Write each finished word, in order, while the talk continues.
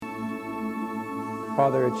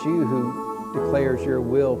Father, it's you who declares your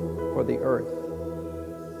will for the earth.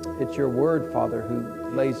 It's your word, Father,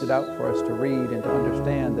 who lays it out for us to read and to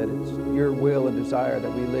understand that it's your will and desire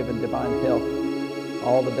that we live in divine health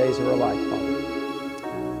all the days of our life, Father.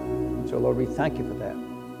 And so, Lord, we thank you for that.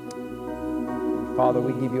 And Father,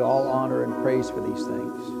 we give you all honor and praise for these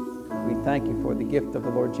things. We thank you for the gift of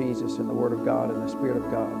the Lord Jesus and the Word of God and the Spirit of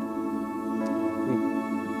God.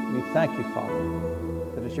 We thank you, Father,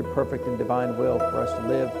 that it's your perfect and divine will for us to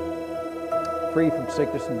live free from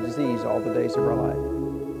sickness and disease all the days of our life.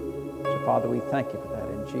 So, Father, we thank you for that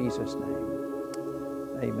in Jesus' name.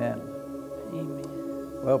 Amen.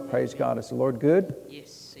 Amen. Well, praise God. Is the Lord good?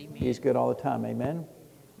 Yes, amen. He's good all the time. Amen.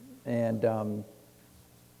 And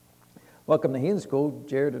welcome to Healing School.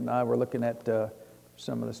 Jared and I were looking at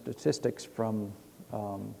some of the statistics from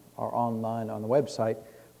our online on the website.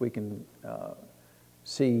 We can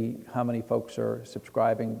see how many folks are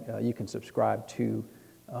subscribing. You can subscribe to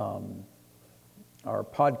our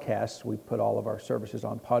podcasts. We put all of our services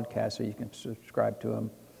on podcasts, so you can subscribe to them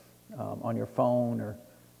on your phone, or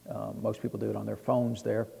most people do it on their phones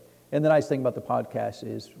there. And the nice thing about the podcast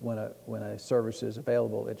is when a service is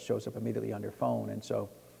available, it shows up immediately on your phone, and so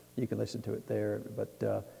you can listen to it there.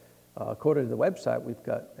 But according to the website, we've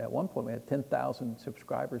got, at one point, we had 10,000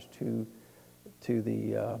 subscribers to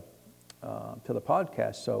the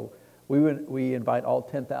podcast. So we invite all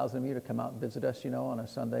 10,000 of you to come out and visit us, on a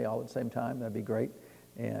Sunday all at the same time. That'd be great.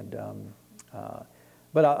 And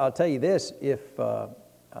but I'll tell you this: if of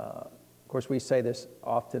course we say this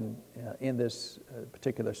often in this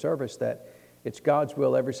particular service, that it's God's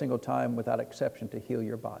will every single time, without exception, to heal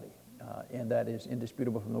your body, and that is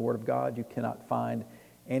indisputable from the Word of God. You cannot find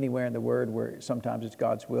anywhere in the Word where sometimes it's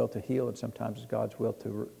God's will to heal, and sometimes it's God's will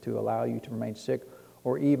to allow you to remain sick,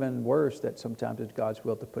 or even worse, that sometimes it's God's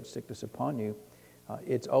will to put sickness upon you.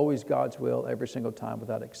 It's always God's will every single time,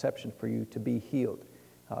 without exception, for you to be healed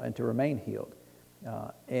and to remain healed.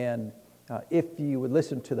 And if you would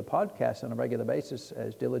listen to the podcast on a regular basis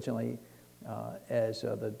as diligently as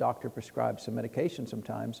the doctor prescribes some medication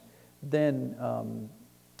sometimes, then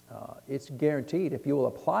it's guaranteed, if you will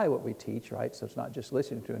apply what we teach, right? So it's not just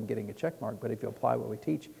listening to it and getting a check mark, but if you apply what we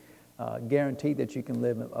teach, guaranteed that you can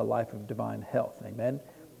live a life of divine health. Amen.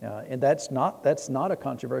 And that's not a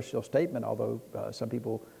controversial statement, although some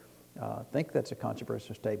people think that's a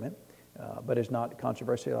controversial statement, but it's not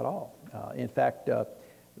controversial at all. In fact,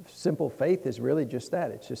 simple faith is really just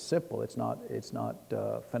that. It's just simple. It's not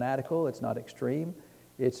fanatical. It's not extreme.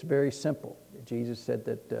 It's very simple. Jesus said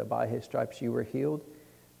that by His stripes you were healed.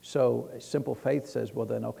 So simple faith says, well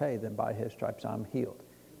then, okay, then by His stripes I'm healed.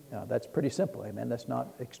 That's pretty simple, amen. That's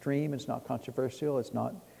not extreme. It's not controversial. It's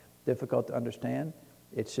not difficult to understand.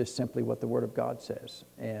 It's just simply what the Word of God says.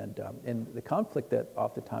 And the conflict that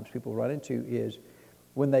oftentimes people run into is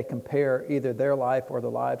when they compare either their life or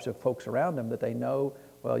the lives of folks around them that they know,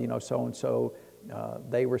 well, so-and-so,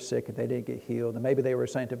 they were sick and they didn't get healed. And maybe they were a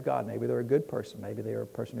saint of God. Maybe they were a good person. Maybe they were a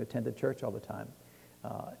person who attended church all the time.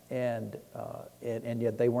 And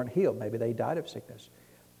yet they weren't healed. Maybe they died of sickness.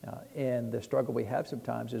 And the struggle we have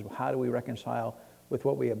sometimes is, how do we reconcile with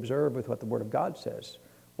what we observe with what the Word of God says?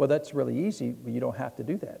 Well, that's really easy. You don't have to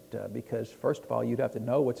do that because, first of all, you'd have to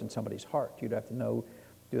know what's in somebody's heart. You'd have to know,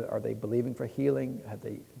 are they believing for healing?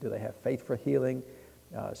 Do they have faith for healing?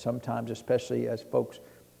 Sometimes, especially as folks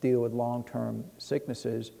deal with long-term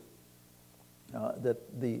sicknesses, of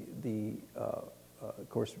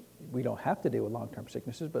course, we don't have to deal with long-term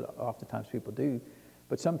sicknesses, but oftentimes people do.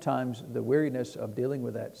 But sometimes the weariness of dealing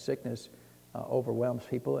with that sickness overwhelms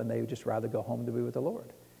people, and they would just rather go home to be with the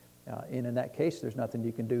Lord. And in that case, there's nothing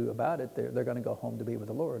you can do about it. They're going to go home to be with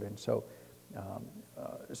the Lord. And so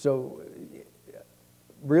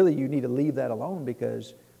really you need to leave that alone,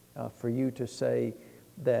 because for you to say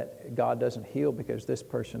that God doesn't heal because this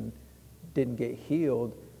person didn't get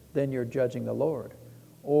healed, then you're judging the Lord.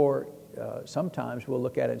 Or sometimes we'll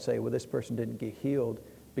look at it and say, well, this person didn't get healed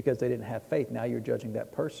because they didn't have faith. Now you're judging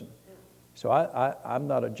that person. So I'm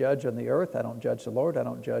not a judge on the earth. I don't judge the Lord. I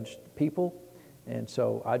don't judge people. And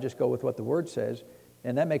so I just go with what the Word says.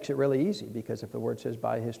 And that makes it really easy, because if the Word says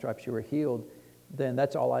by His stripes you were healed, then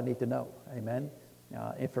that's all I need to know. Amen.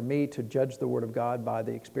 And for me to judge the Word of God by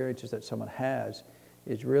the experiences that someone has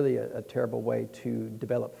is really a terrible way to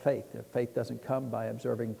develop faith. Faith doesn't come by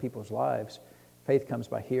observing people's lives. Faith comes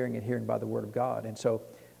by hearing, and hearing by the Word of God. And so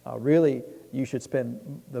really, you should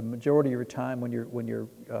spend the majority of your time when you're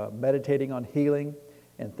meditating on healing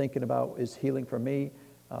and thinking about, is healing for me?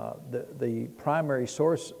 The primary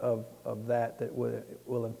source of that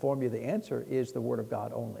will inform you the answer is the Word of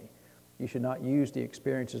God only. You should not use the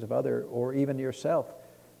experiences of other, or even yourself,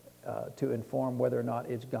 to inform whether or not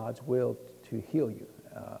it's God's will to heal you.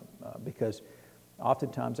 Because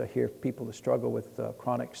oftentimes I hear people that struggle with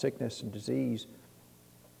chronic sickness and disease,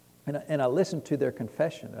 and I listen to their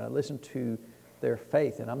confession, and I listen to their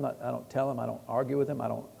faith, and I don't tell them, I don't argue with them, I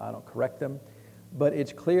don't correct them, but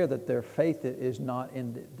it's clear that their faith is not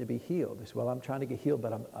in to be healed. They say, well, I'm trying to get healed,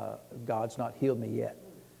 but God's not healed me yet.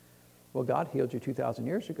 Well, God healed you 2,000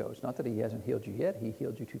 years ago. It's not that He hasn't healed you yet. He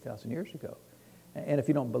healed you 2,000 years ago. And if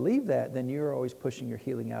you don't believe that, then you're always pushing your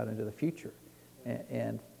healing out into the future.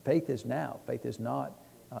 And faith is now. Faith is not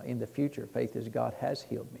in the future. Faith is God has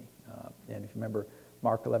healed me. And if you remember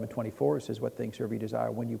Mark 11:24, it says, what things soever you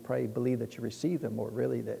desire when you pray, believe that you receive them. Or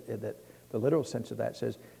really, that the literal sense of that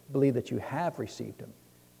says, believe that you have received them.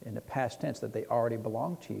 In the past tense, that they already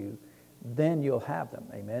belong to you. Then you'll have them.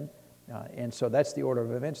 Amen. And so that's the order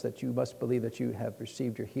of events, that you must believe that you have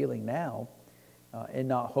received your healing now, and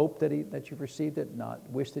not hope that you've received it, not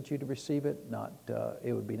wish that you'd receive it, not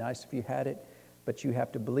it would be nice if you had it, but you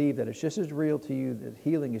have to believe that it's just as real to you, that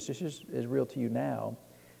healing is just as real to you now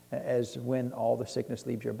as when all the sickness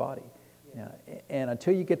leaves your body. And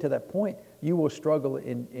until you get to that point, you will struggle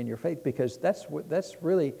in your faith, because that's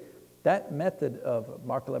really, that method of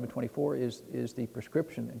Mark 11:24 is the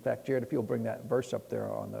prescription. In fact, Jared, if you'll bring that verse up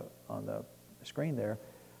there on the screen there,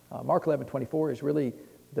 Mark 11:24 is really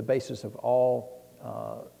the basis of all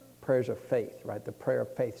prayers of faith, right? The prayer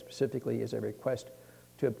of faith specifically is a request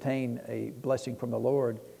to obtain a blessing from the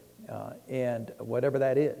Lord, and whatever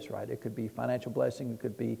that is, right? It could be financial blessing, it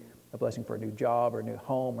could be a blessing for a new job or a new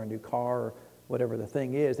home or a new car, or whatever the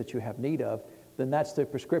thing is that you have need of. Then that's the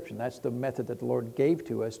prescription. That's the method that the Lord gave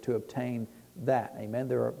to us to obtain that. Amen.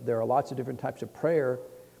 There are lots of different types of prayer.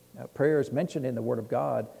 Prayer is mentioned in the Word of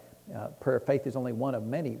God. Prayer of faith is only one of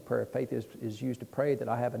many. Prayer of faith is used to pray that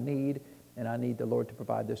I have a need and I need the Lord to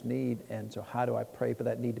provide this need. And so how do I pray for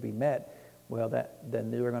that need to be met? Well,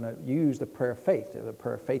 then we're going to use the prayer of faith. The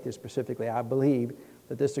prayer of faith is specifically, I believe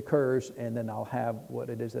that this occurs, and then I'll have what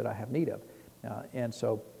it is that I have need of.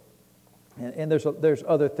 And there's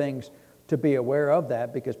other things to be aware of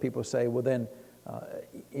that, because people say, well, then,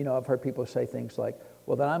 I've heard people say things like,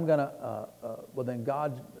 well, then I'm going to, well, then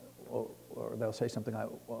God, or they'll say something like,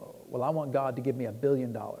 well, I want God to give me $1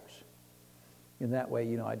 billion. In that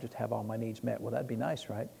way, I just have all my needs met. Well, that'd be nice,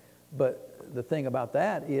 right? But the thing about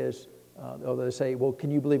that is, they'll say, well,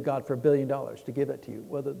 can you believe God for $1 billion to give that to you?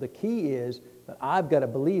 Well, the key is that I've got to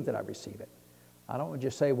believe that I receive it. I don't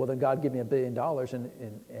just say, well, then God give me $1 billion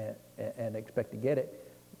and expect to get it,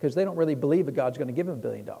 because they don't really believe that God's going to give them $1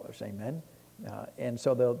 billion. Amen. And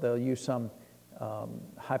so they'll use some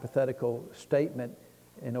hypothetical statement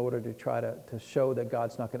in order to try to show that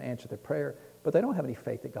God's not going to answer their prayer, but they don't have any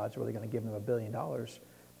faith that God's really going to give them $1 billion.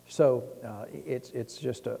 So it's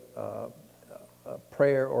just a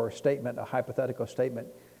prayer or a statement, a hypothetical statement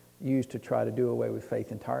used to try to do away with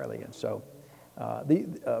faith entirely. And so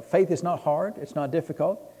faith is not hard. It's not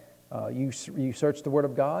difficult. You search the Word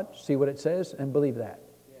of God, see what it says, and believe that.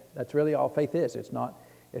 That's really all faith is. It's not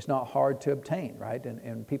hard to obtain, right?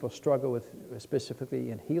 And people struggle with,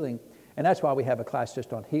 specifically in healing. And that's why we have a class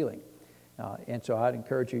just on healing. And so I'd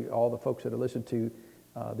encourage you, all the folks that are listening to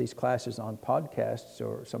these classes on podcasts,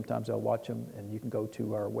 or sometimes they'll watch them, and you can go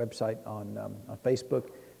to our website on Facebook.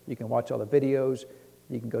 You can watch all the videos.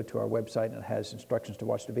 You can go to our website, and it has instructions to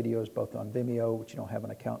watch the videos both on Vimeo, which you don't have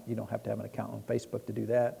to have an account on Facebook to do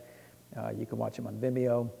that. You can watch them on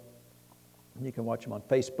Vimeo. You can watch them on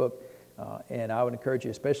Facebook. And I would encourage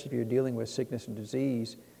you, especially if you're dealing with sickness and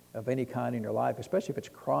disease of any kind in your life, especially if it's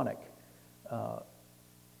chronic,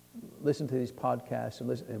 listen to these podcasts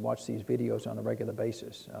and watch these videos on a regular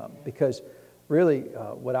basis. Because really,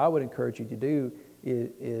 what I would encourage you to do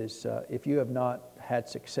is if you have not had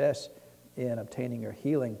success in obtaining your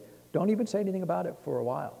healing, don't even say anything about it for a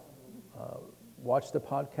while. Watch the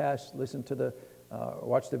podcast,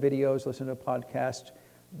 watch the videos, listen to the podcast.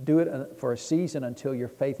 Do it for a season until your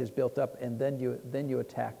faith is built up, and then you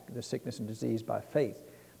attack the sickness and disease by faith.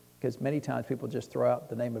 Because many times people just throw out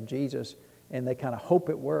the name of Jesus, and they kind of hope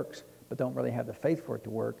it works, but don't really have the faith for it to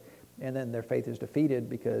work. And then their faith is defeated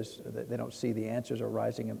because they don't see the answers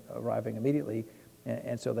arriving immediately.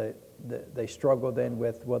 And so they struggle then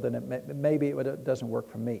with, well, then maybe it doesn't work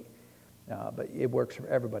for me. But it works for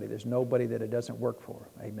everybody. There's nobody that it doesn't work for.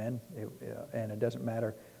 Amen? And it doesn't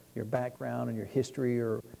matter your background and your history,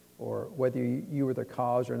 or whether you were the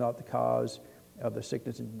cause or not the cause of the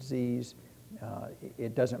sickness and disease.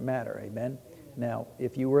 It doesn't matter. Amen? Now,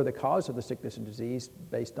 if you were the cause of the sickness and disease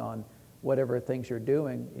based on whatever things you're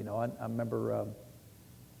doing, I remember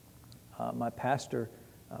my pastor,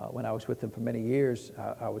 when I was with him for many years,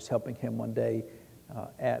 I was helping him one day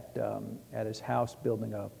at his house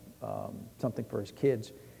building something for his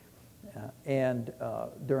kids. And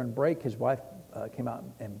during break, his wife came out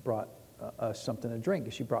and brought us something to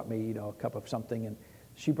drink. She brought me, a cup of something, and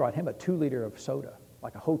she brought him a 2-liter of soda,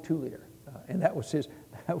 like a whole 2-liter. And that was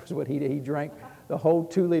what he did. He drank the whole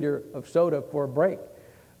 2-liter of soda for a break.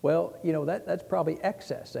 Well, that's probably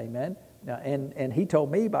excess, amen? And he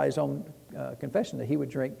told me by his own confession that he would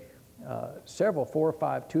drink several, 4 or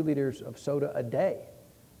 5 2-liters of soda a day.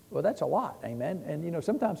 Well, that's a lot, amen? And,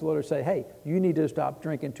 sometimes the Lord will say, hey, you need to stop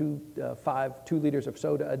drinking 5 2-liters of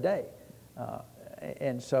soda a day.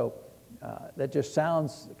 And so that just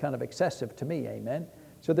sounds kind of excessive to me, amen?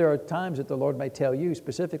 So there are times that the Lord may tell you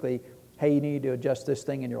specifically, hey, you need to adjust this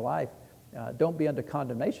thing in your life. Don't be under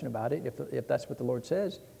condemnation about it if that's what the Lord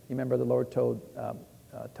says. You remember the Lord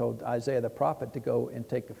told Isaiah the prophet to go and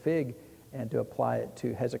take a fig and to apply it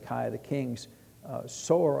to Hezekiah the king's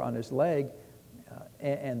sore on his leg,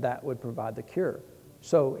 and that would provide the cure.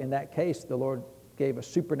 So in that case, the Lord gave a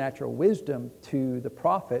supernatural wisdom to the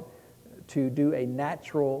prophet to do a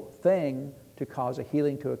natural thing to cause a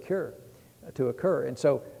healing to occur. And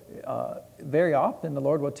so very often the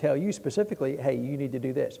Lord will tell you specifically, hey, you need to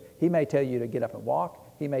do this. He may tell you to get up and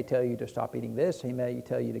walk. He may tell you to stop eating this. He may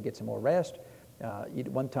tell you to get some more rest.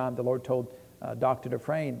 One time the Lord told Dr.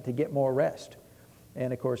 Dufresne to get more rest.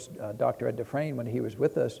 And of course, Dr. Ed Dufresne, when he was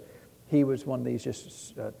with us, he was one of these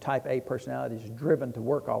just type A personalities, driven to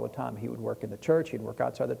work all the time. He would work in the church. He'd work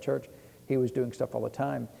outside the church. He was doing stuff all the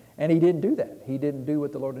time. And he didn't do that. He didn't do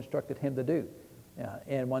what the Lord instructed him to do.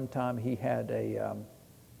 And one time he had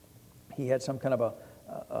some kind of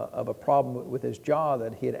a problem with his jaw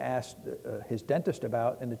that he had asked his dentist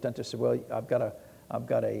about, and the dentist said, "Well, I've got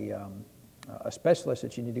a specialist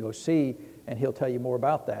that you need to go see, and he'll tell you more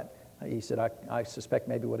about that." He said, "I suspect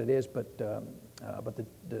maybe what it is, but the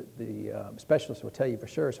specialist will tell you for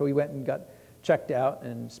sure." So he went and got checked out,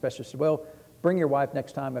 and the specialist said, "Well, bring your wife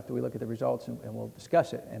next time after we look at the results, and we'll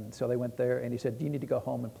discuss it." And so they went there, and he said, "You need to go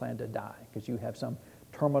home and plan to die because you have some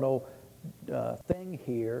terminal thing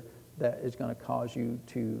here that is going to cause you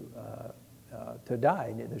to die.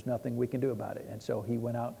 And there's nothing we can do about it." And so he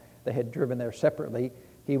went out. They had driven there separately.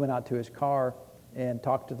 He went out to his car and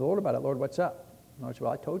talked to the Lord about it. "Lord, what's up?" And the Lord said,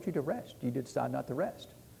 "Well, I told you to rest. You decided not to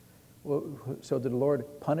rest." Well, so did the Lord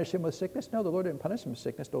punish him with sickness? No, the Lord didn't punish him with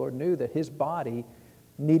sickness. The Lord knew that his body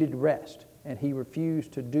needed rest, and he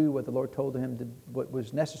refused to do what the Lord told him to, what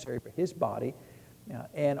was necessary for his body,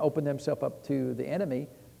 and opened himself up to the enemy,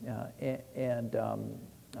 and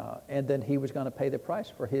then he was going to pay the price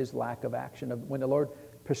for his lack of action. When the Lord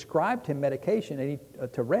prescribed him medication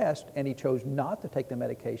to rest, and he chose not to take the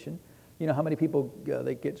medication. You know how many people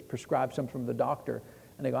they get prescribed something from the doctor,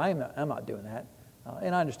 and they go, I'm not doing that."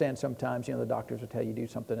 And I understand sometimes, the doctors will tell you to do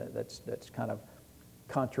something that's kind of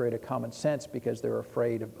contrary to common sense because they're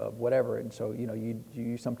afraid of whatever. And so,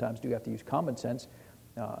 you sometimes do have to use common sense,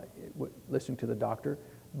 listening to the doctor.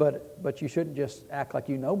 But you shouldn't just act like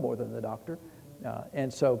you know more than the doctor.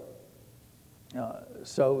 And so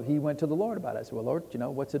he went to the Lord about it. I said, "Well, Lord,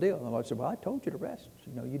 what's the deal?" And the Lord said, "Well, I told you to rest.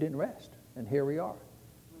 You didn't rest, and here we are.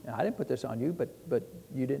 Now, I didn't put this on you, but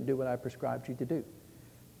you didn't do what I prescribed you to do."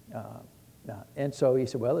 And so he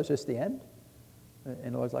said, "Well, is this the end?"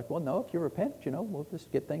 And the Lord's like, "Well, no, if you repent, we'll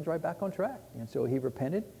just get things right back on track." And so he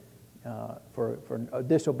repented for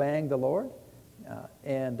disobeying the Lord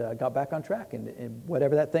and got back on track. And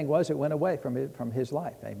whatever that thing was, it went away from his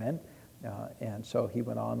life. Amen. And so he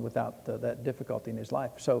went on without that difficulty in his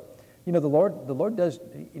life. So, the Lord does,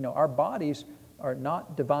 our bodies are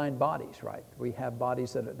not divine bodies, right? We have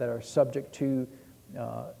bodies that are subject to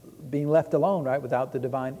being left alone, right? Without the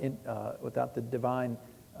divine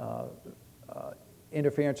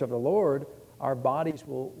interference of the Lord, our bodies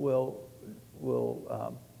will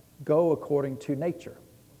go according to nature.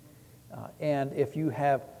 And if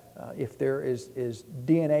there is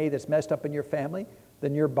DNA that's messed up in your family,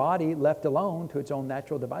 then your body, left alone to its own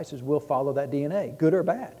natural devices, will follow that DNA, good or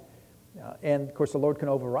bad. And of course, the Lord can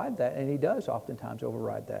override that, and He does oftentimes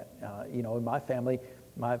override that. In my family,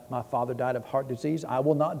 my father died of heart disease. I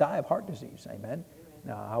will not die of heart disease. Amen.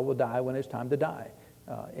 I will die when it's time to die.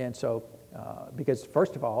 And so, because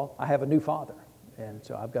first of all, I have a new father, and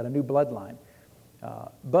so I've got a new bloodline.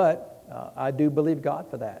 But I do believe God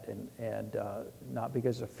for that, and not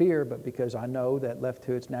because of fear, but because I know that left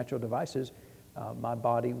to its natural devices, my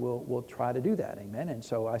body will try to do that. Amen. And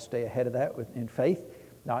so I stay ahead of that in faith,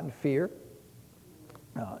 not in fear.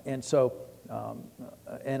 And so,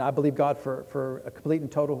 and I believe God for a complete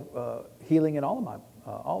and total healing in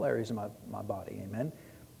all areas of my body. Amen.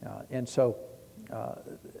 And so,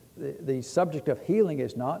 the subject of healing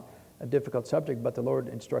is not a difficult subject, but the Lord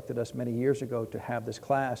instructed us many years ago to have this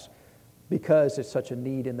class because it's such a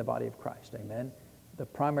need in the body of Christ. Amen. The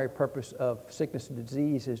primary purpose of sickness and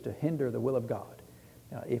disease is to hinder the will of God.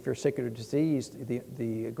 If you're sick or diseased,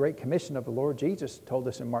 the Great Commission of the Lord Jesus told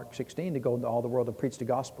us in Mark 16 to go into all the world and preach the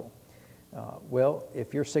gospel. Well,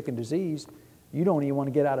 if you're sick and diseased, you don't even want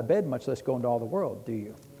to get out of bed, much less go into all the world, do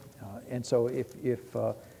you? And so if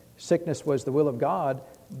sickness was the will of God,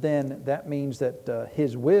 then that means that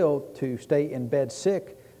his will to stay in bed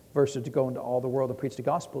sick versus to go into all the world and preach the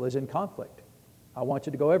gospel is in conflict. I want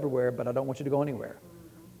you to go everywhere, but I don't want you to go anywhere.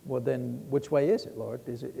 Well, then which way is it, Lord?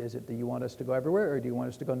 Is it do you want us to go everywhere, or do you want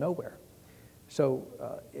us to go nowhere? So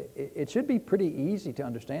it should be pretty easy to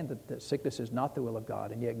understand that sickness is not the will of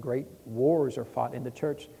God, and yet great wars are fought in the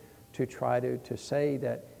church to try to say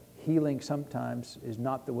that healing sometimes is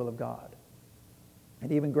not the will of God.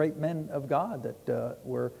 And even great men of God that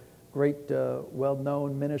were great,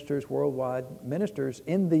 well-known ministers, worldwide ministers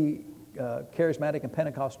in the charismatic and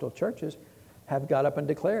Pentecostal churches have got up and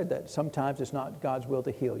declared that sometimes it's not God's will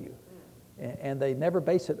to heal you. And they never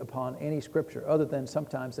base it upon any scripture, other than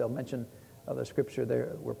sometimes they'll mention the scripture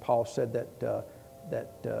there where Paul said that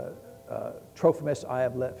Trophimus I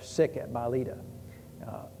have left sick at Miletus.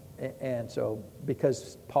 And so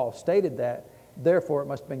because Paul stated that, therefore it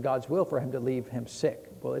must have been God's will for him to leave him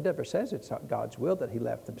sick. Well, it never says it's God's will that he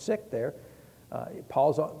left them sick there.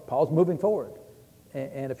 Paul's moving forward.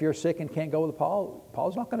 And if you're sick and can't go with Paul,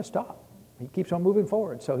 Paul's not going to stop. He keeps on moving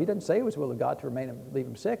forward. So he doesn't say it was the will of God to leave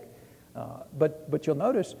him sick. But you'll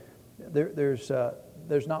notice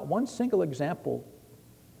there's not one single example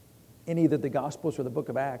in either the Gospels or the book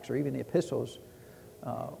of Acts or even the epistles,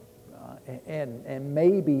 and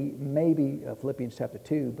maybe Philippians chapter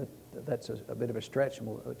 2, but that's a bit of a stretch, and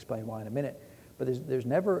we'll explain why in a minute. But there's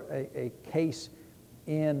never a case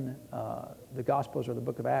in the Gospels or the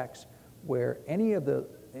book of Acts where any of the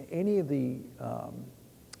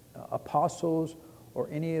apostles or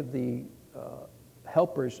any of the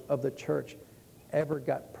helpers of the church ever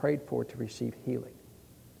got prayed for to receive healing.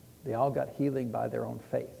 They all got healing by their own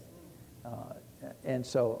faith. And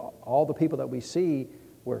so all the people that we see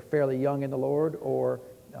were fairly young in the Lord, or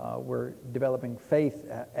were developing faith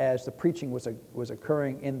as the preaching was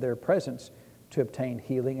occurring in their presence to obtain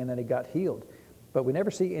healing, and then they got healed. But we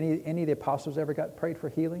never see any of the apostles ever got prayed for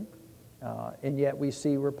healing. And yet we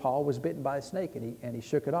see where Paul was bitten by a snake and he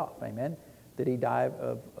shook it off. Amen. Did he die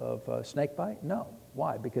of snake bite? No.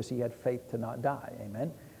 Why? Because he had faith to not die.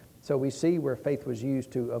 Amen. So we see where faith was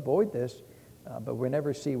used to avoid this, but we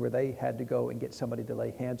never see where they had to go and get somebody to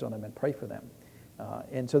lay hands on them and pray for them.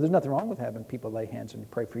 And so there's nothing wrong with having people lay hands and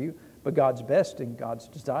pray for you, but God's best and God's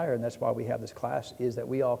desire, and that's why we have this class, is that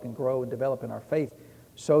we all can grow and develop in our faith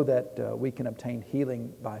so that we can obtain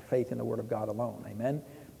healing by faith in the Word of God alone. Amen.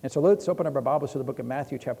 And so let's open up our Bibles to the book of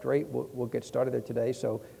Matthew chapter 8. We'll get started there today.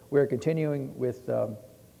 So we're continuing with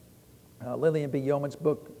Lillian B. Yeoman's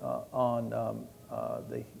book on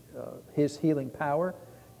His Healing Power.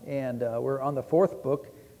 And we're on the fourth book.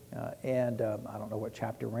 And I don't know what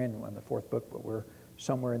chapter we're in on the fourth book, but we're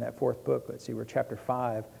somewhere in that fourth book. Let's see, we're chapter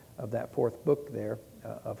 5 of that fourth book there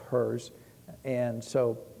of hers. And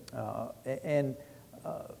so,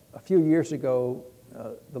 a few years ago,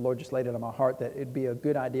 the Lord just laid it on my heart that it'd be a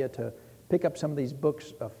good idea to pick up some of these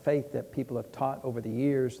books of faith that people have taught over the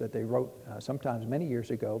years that they wrote sometimes many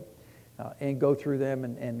years ago, and go through them.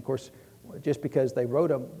 And of course, just because they wrote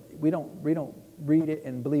them, we don't read it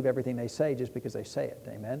and believe everything they say just because they say it.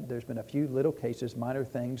 Amen. There's been a few little cases, minor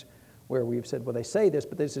things, where we've said, well, they say this,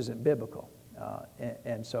 but this isn't biblical.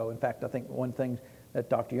 And so, in fact, I think one thing that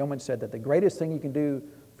Dr. Yeoman said, that the greatest thing you can do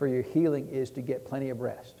for your healing is to get plenty of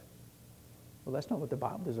rest. Well, that's not what the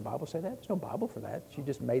Bible, does the Bible say that? There's no Bible for that. She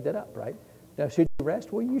just made that up, right? Now, should you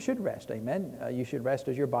rest? Well, you should rest, amen. You should rest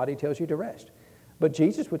as your body tells you to rest. But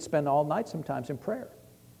Jesus would spend all night sometimes in prayer.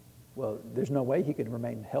 Well, there's no way he could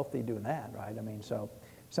remain healthy doing that, right? I mean, so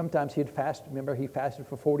sometimes he'd fast. Remember, he fasted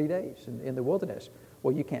for 40 days in the wilderness.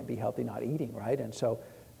 Well, you can't be healthy not eating, right? And so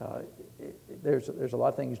there's a lot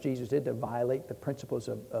of things Jesus did to violate the principles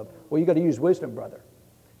of well, you got to use wisdom, brother.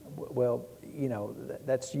 Well, you know,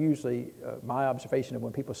 that's usually my observation of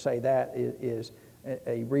when people say that is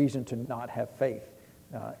a reason to not have faith.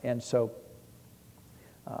 And so,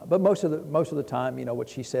 but most of the time, you know, what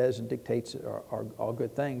she says and dictates are all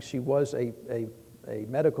good things. She was a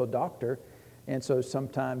medical doctor, and so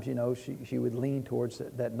sometimes, you know, she would lean towards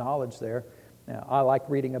that knowledge there. Now, I like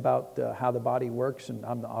reading about how the body works, and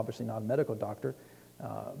I'm obviously not a medical doctor,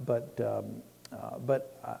 but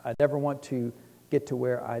I never want to get to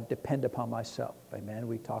where I depend upon myself. Amen.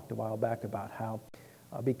 We talked a while back about how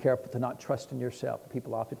Be careful to not trust in yourself.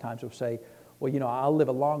 People oftentimes will say, well, I'll live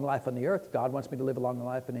a long life on the earth. God wants me to live a long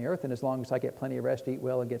life on the earth, and as long as I get plenty of rest, eat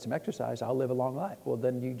well, and get some exercise, I'll live a long life. Well,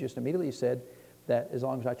 then you just immediately said that as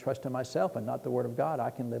long as I trust in myself and not the Word of God,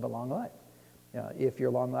 I can live a long life. If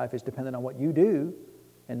your long life is dependent on what you do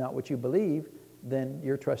and not what you believe, then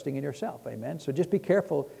you're trusting in yourself. Amen. So just be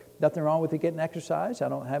careful. Nothing wrong with getting exercise. I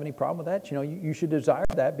don't have any problem with that. You should desire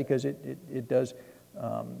that because it does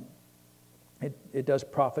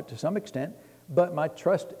profit to some extent. But my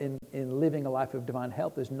trust in living a life of divine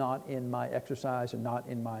health is not in my exercise and not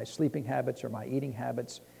in my sleeping habits or my eating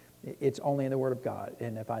habits. It's only in the Word of God.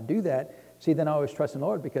 And if I do that, then I always trust in the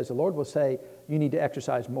Lord, because the Lord will say, you need to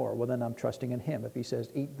exercise more. Well, then I'm trusting in Him. If He says,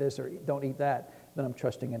 eat this or don't eat that, then I'm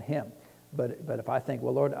trusting in Him. But if I think,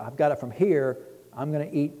 well, Lord, I've got it from here, I'm going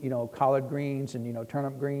to eat, collard greens and,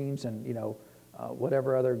 turnip greens and,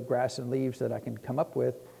 whatever other grass and leaves that I can come up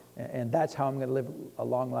with, and that's how I'm going to live a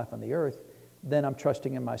long life on the earth, then I'm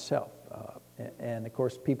trusting in myself. And of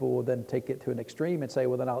course, people will then take it to an extreme and say,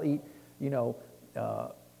 well, then I'll eat,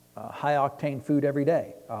 high-octane food every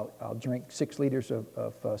day. I'll drink 6 liters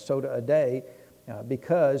of soda a day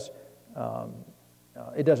because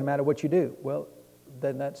it doesn't matter what you do. Well,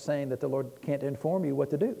 then that's saying that the Lord can't inform you what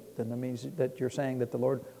to do. Then that means that you're saying that the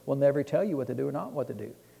Lord will never tell you what to do or not what to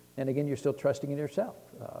do. And again, you're still trusting in yourself.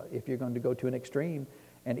 If you're going to go to an extreme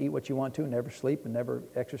and eat what you want to, never sleep and never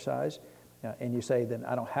exercise, and you say, then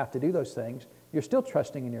I don't have to do those things, you're still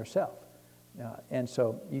trusting in yourself. And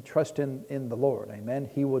so you trust in the Lord, amen?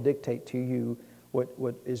 He will dictate to you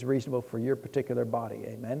what is reasonable for your particular body,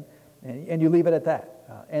 amen? And you leave it at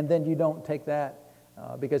that. And then you don't take that,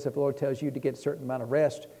 because if the Lord tells you to get a certain amount of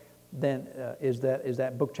rest, then is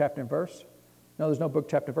that book, chapter, and verse? No, there's no book,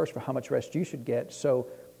 chapter, and verse for how much rest you should get, so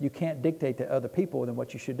you can't dictate to other people then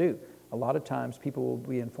what you should do. A lot of times people will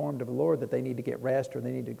be informed of the Lord that they need to get rest or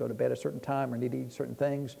they need to go to bed at a certain time or need to eat certain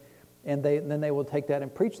things. And then they will take that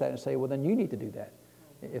and preach that and say, well, then you need to do that.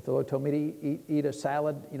 If the Lord told me to eat a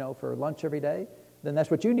salad, for lunch every day, then that's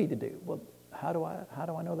what you need to do. Well, how do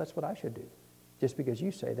I know that's what I should do? Just because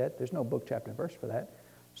you say that, there's no book, chapter, and verse for that.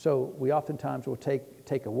 So we oftentimes will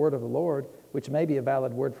take a word of the Lord, which may be a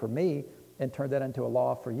valid word for me, and turn that into a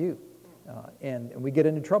law for you. And we get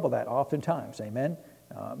into trouble that oftentimes, amen?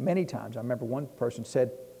 Many times. I remember one person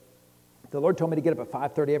said, the Lord told me to get up at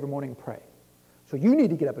 5:30 every morning and pray. So you need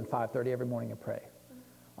to get up at 5:30 every morning and pray.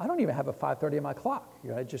 I don't even have a 5:30 in my clock.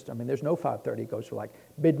 There's no 5:30. It goes from like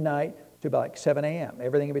midnight to about like 7 a.m.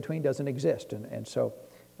 Everything in between doesn't exist. And so,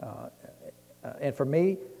 and for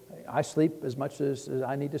me, I sleep as much as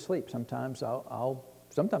I need to sleep. Sometimes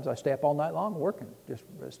sometimes I stay up all night long working, just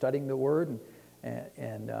studying the Word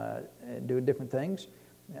and doing different things.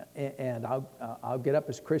 And I'll get up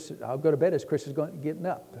I'll go to bed as Chris is getting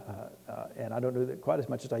up. And I don't do that quite as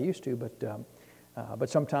much as I used to, but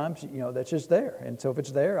sometimes, that's just there. And so if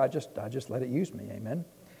it's there, I just let it use me. Amen.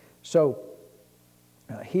 So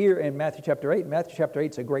here in Matthew chapter 8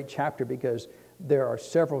 is a great chapter because there are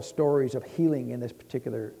several stories of healing in this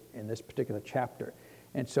particular chapter.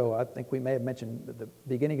 And so I think we may have mentioned the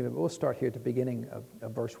beginning of it, but we'll start here at the beginning of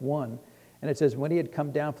verse 1. And it says, when he had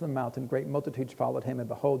come down from the mountain, great multitudes followed him, and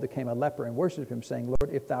behold, there came a leper and worshipped him, saying, Lord,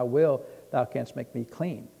 if thou wilt, thou canst make me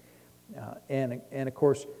clean. And of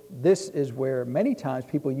course, this is where many times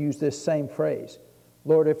people use this same phrase,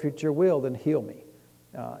 Lord, if it's your will, then heal me.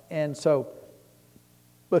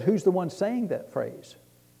 But who's the one saying that phrase?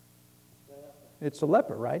 It's the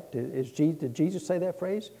leper, right? Did Jesus say that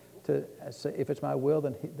phrase? Say, if it's my will,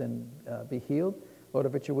 then be healed. Lord,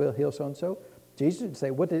 if it's your will, heal so-and-so. Jesus didn't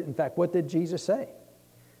say, what did Jesus say?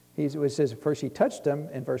 It says, first he touched him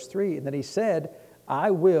in verse 3, and then he said, I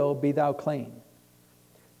will, be thou clean.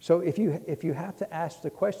 So if you have to ask the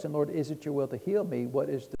question, Lord, is it your will to heal me? What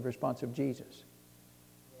is the response of Jesus?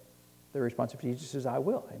 The response of Jesus is, I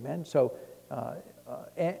will. Amen. So,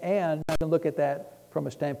 and you can look at that from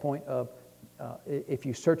a standpoint of, if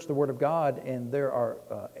you search the Word of God, and there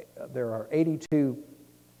are 82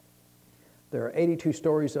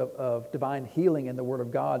 stories of divine healing in the Word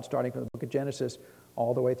of God, starting from the book of Genesis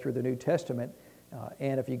all the way through the New Testament.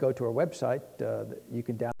 And if you go to our website, you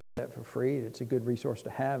can download that for free. It's a good resource to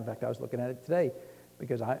have. In fact, I was looking at it today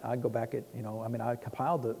because I go back I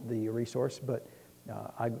compiled the resource, but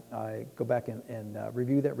I go back and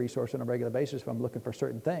review that resource on a regular basis if I'm looking for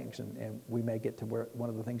certain things. And we may get to where one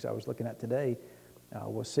of the things I was looking at today,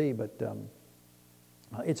 we'll see. But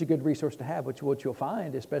it's a good resource to have, which what you'll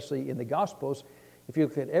find, especially in the Gospels, if you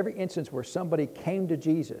look at every instance where somebody came to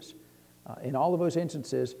Jesus, in all of those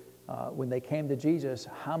instances, when they came to Jesus,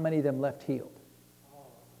 how many of them left healed?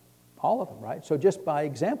 All of them, right? So just by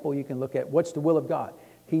example, you can look at what's the will of God.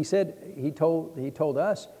 He said, he told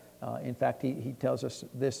us, in fact, he tells us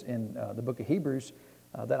this in the book of Hebrews,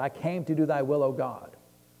 that I came to do thy will, O God.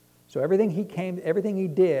 So everything he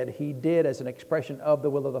did as an expression of the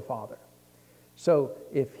will of the Father. So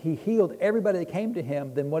if he healed everybody that came to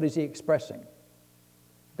him, then what is he expressing?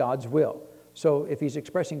 God's will. So if he's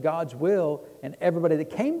expressing God's will and everybody that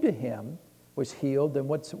came to him was healed, then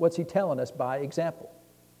what's he telling us by example?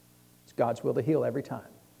 It's God's will to heal every time.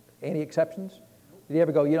 Any exceptions? Did you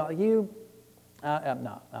ever go, I'm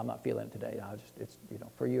not feeling it today.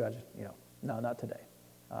 For you, no, not today.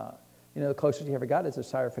 The closest he ever got is the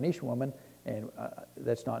Syrophoenician woman, and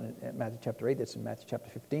that's not in Matthew chapter 8, that's in Matthew chapter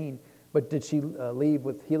 15. But did she leave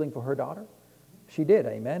with healing for her daughter? She did,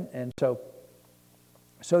 amen. And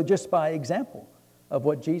so just by example of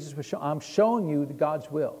what Jesus was showing, I'm showing you God's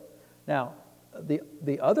will. Now,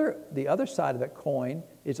 the other side of that coin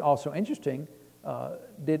is also interesting.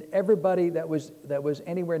 Did everybody that was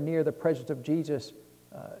anywhere near the presence of Jesus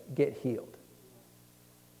get healed?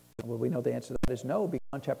 Well, we know the answer to that is no.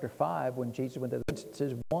 John chapter 5, when Jesus went to it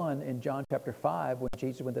says one in John chapter 5, when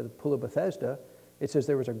Jesus went to the pool of Bethesda, it says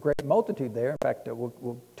there was a great multitude there. In fact,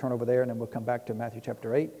 we'll turn over there and then we'll come back to Matthew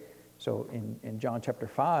chapter 8. So in John chapter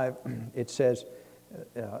 5, it says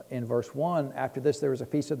in verse 1, after this there was a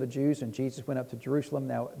feast of the Jews, and Jesus went up to Jerusalem.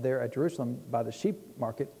 Now there at Jerusalem by the sheep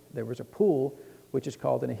market there was a pool, which is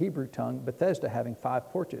called in a Hebrew tongue Bethesda, having 5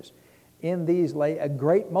 porches. In these lay a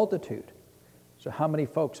great multitude. So how many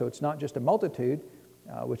folks? So it's not just a multitude,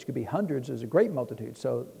 which could be hundreds, is a great multitude.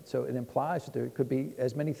 So it implies that there could be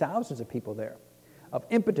as many thousands of people there, of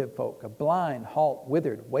impotent folk, of blind, halt,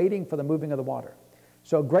 withered, waiting for the moving of the water.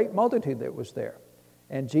 So a great multitude that was there.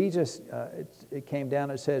 And Jesus, it came down,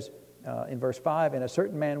 it says in verse 5, and a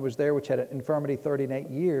certain man was there which had an infirmity 38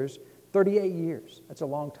 years. 38 years, that's a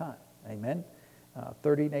long time, amen?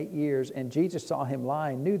 38 years, and Jesus saw him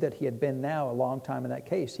lying, knew that he had been now a long time in that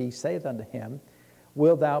case. He saith unto him,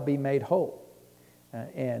 will thou be made whole?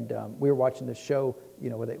 And we were watching this show,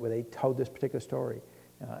 where they told this particular story.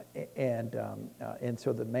 And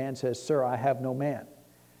so the man says, sir, I have no man.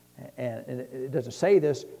 And it doesn't say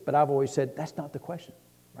this, but I've always said, that's not the question,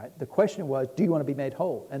 right? The question was, do you want to be made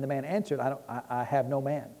whole? And the man answered, I have no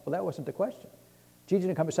man. Well, that wasn't the question. Jesus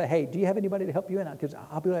didn't come and say, hey, do you have anybody to help you in? Because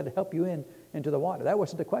I'll be glad to help you into the water. That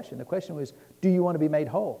wasn't the question. The question was, do you want to be made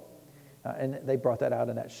whole? And they brought that out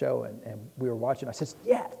in that show, and we were watching. I said,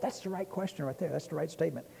 yeah, that's the right question right there. That's the right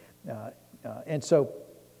statement. And so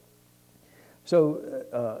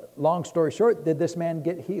long story short, did this man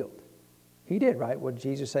get healed? He did, right? What did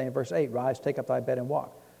Jesus say in verse 8? Rise, take up thy bed and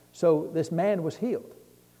walk. So this man was healed.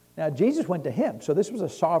 Now, Jesus went to him. So this was a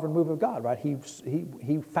sovereign move of God, right?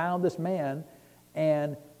 He found this man,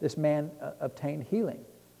 and this man obtained healing.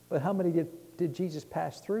 But how many did Jesus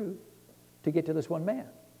pass through to get to this one man?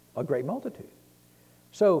 A great multitude.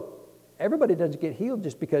 So everybody doesn't get healed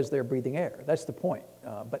just because they're breathing air. That's the point.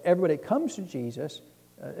 But everybody that comes to Jesus,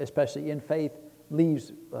 especially in faith,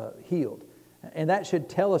 leaves healed. And that should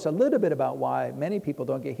tell us a little bit about why many people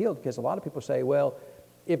don't get healed, because a lot of people say, well,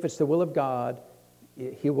 if it's the will of God,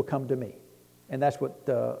 he will come to me. And that's what,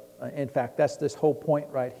 in fact, that's this whole point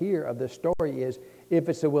right here of this story is, if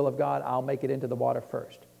it's the will of God, I'll make it into the water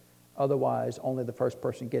first. Otherwise, only the first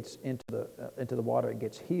person gets into the water and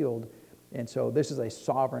gets healed. And so this is a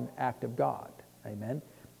sovereign act of God. Amen.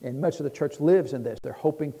 And much of the church lives in this. They're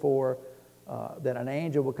hoping for that an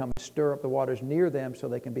angel will come and stir up the waters near them so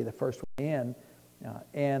they can be the first one in.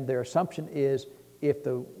 And their assumption is, if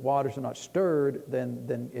the waters are not stirred,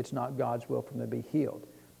 then it's not God's will for them to be healed.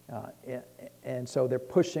 And so they're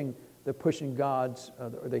pushing God's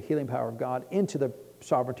or the healing power of God into the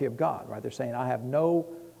sovereignty of God. Right? They're saying, I have no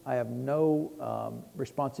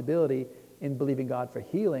responsibility in believing God for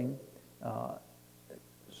healing.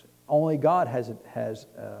 Only God has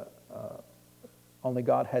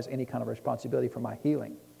any kind of responsibility for my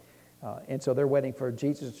healing. And so they're waiting for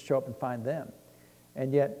Jesus to show up and find them.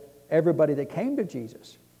 And yet, everybody that came to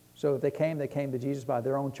Jesus, so if they came to Jesus by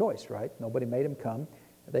their own choice, right? Nobody made them come.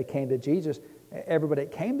 They came to Jesus. Everybody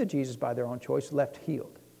that came to Jesus by their own choice left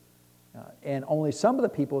healed. And only some of the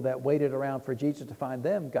people that waited around for Jesus to find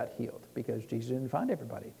them got healed, because Jesus didn't find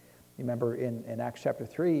everybody. You remember in Acts chapter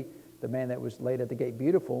 3, the man that was laid at the gate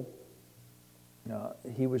beautiful,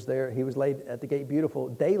 he was laid at the gate beautiful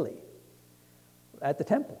daily at the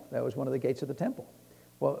temple. That was one of the gates of the temple.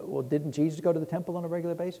 Well, didn't Jesus go to the temple on a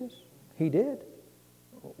regular basis? He did.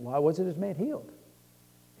 Why wasn't his man healed?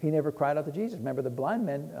 He never cried out to Jesus. Remember the blind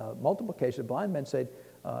men, multiple cases of blind men said,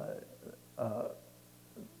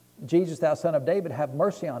 Jesus, thou son of David, have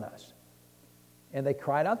mercy on us. And they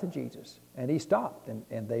cried out to Jesus, and he stopped,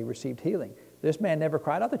 and they received healing. This man never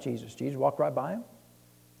cried out to Jesus. Jesus walked right by him.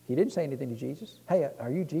 He didn't say anything to Jesus. Hey,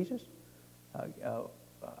 are you Jesus?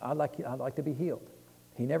 I'd like to be healed.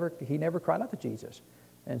 He never cried out to Jesus.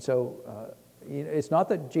 And so it's not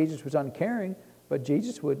that Jesus was uncaring, but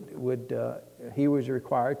Jesus he was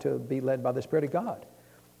required to be led by the Spirit of God.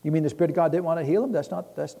 You mean the Spirit of God didn't want to heal him? That's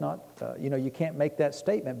not. You can't make that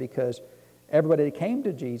statement, because everybody that came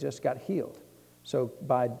to Jesus got healed. So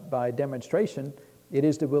by demonstration, it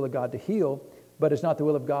is the will of God to heal, but it's not the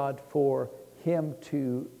will of God for him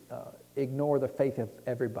to ignore the faith of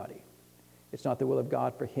everybody. It's not the will of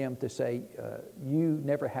God for him to say, you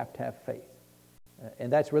never have to have faith.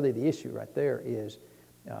 And that's really the issue right there, is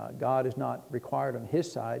God is not required on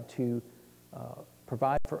his side to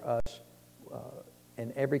provide for us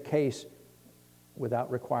in every case without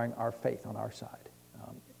requiring our faith on our side.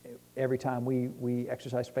 Every time we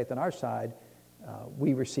exercise faith on our side,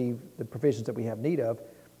 we receive the provisions that we have need of,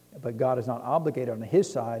 but God is not obligated on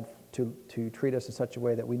his side to treat us in such a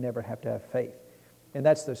way that we never have to have faith. And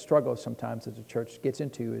that's the struggle sometimes that the church gets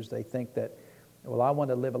into, is they think that, well, I want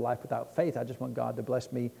to live a life without faith. I just want God to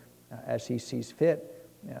bless me as he sees fit,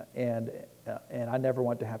 and I never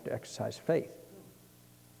want to have to exercise faith.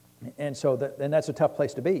 And so that's a tough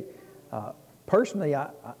place to be. Personally,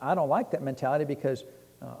 I don't like that mentality, because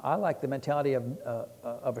I like the mentality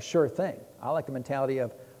of a sure thing. I like the mentality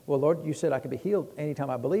of, well, Lord, you said I could be healed anytime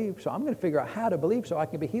I believe, so I'm going to figure out how to believe so I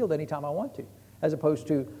can be healed anytime I want to. As opposed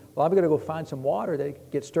to, well, I'm going to go find some water that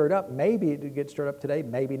gets stirred up. Maybe it gets stirred up today,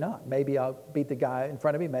 maybe not. Maybe I'll beat the guy in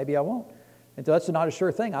front of me, maybe I won't. And so that's not a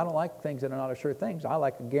sure thing. I don't like things that are not a sure things. I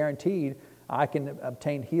like guaranteed I can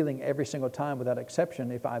obtain healing every single time without exception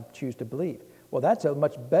if I choose to believe. Well, that's a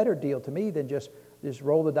much better deal to me than just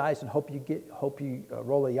roll the dice and hope you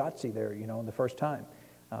roll a Yahtzee there, in the first time.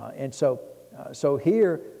 And so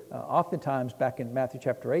here, oftentimes back in Matthew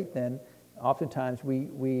chapter 8, then, oftentimes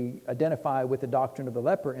we identify with the doctrine of the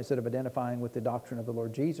leper instead of identifying with the doctrine of the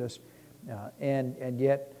Lord Jesus. And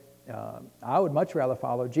yet, I would much rather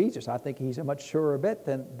follow Jesus. I think he's a much surer bet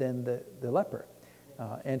than the leper.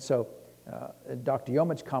 And so Dr.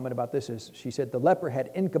 Yeoman's comment about this is, she said, the leper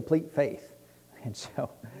had incomplete faith. And so,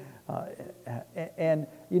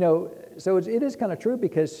 so it is kind of true,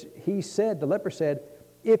 because the leper said,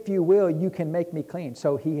 if you will, you can make me clean.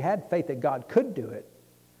 So he had faith that God could do it.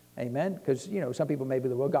 Amen? Because, some people may be,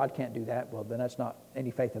 well, God can't do that. Well, then that's not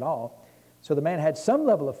any faith at all. So the man had some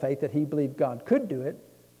level of faith that he believed God could do it,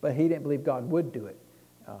 but he didn't believe God would do it.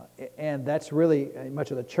 And that's really,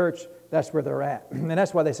 much of the church, that's where they're at. And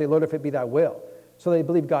that's why they say, Lord, if it be thy will. So they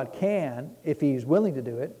believe God can if he's willing to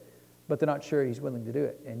do it, but they're not sure he's willing to do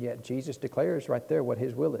it. And yet Jesus declares right there what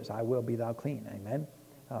his will is. I will be thou clean. Amen?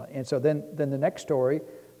 And so then the next story,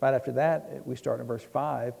 right after that, we start in verse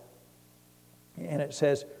 5, and it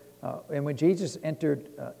says, and when Jesus entered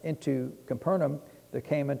into Capernaum, there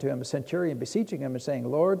came unto him a centurion beseeching him and saying,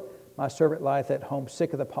 Lord, my servant lieth at home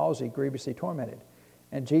sick of the palsy, grievously tormented.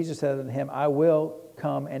 And Jesus said unto him, I will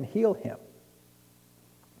come and heal him.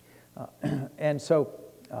 And so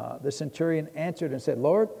the centurion answered and said,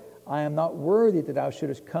 Lord, I am not worthy that thou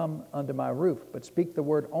shouldest come under my roof, but speak the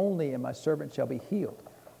word only, and my servant shall be healed.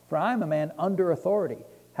 For I am a man under authority,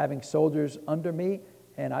 having soldiers under me,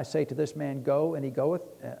 and I say to this man, go, and he goeth,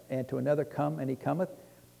 and to another, come, and he cometh,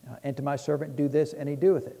 and to my servant, do this, and he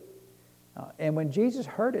doeth it. And when Jesus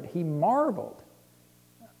heard it, he marveled,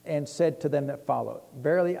 and said to them that followed,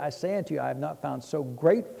 verily I say unto you, I have not found so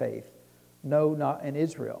great faith, no, not in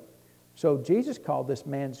Israel. So Jesus called this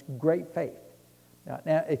man's great faith.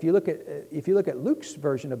 Now, if you look at Luke's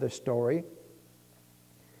version of this story,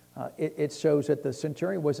 it shows that the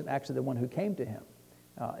centurion wasn't actually the one who came to him.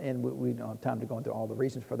 And we don't have time to go into all the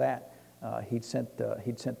reasons for that. He'd sent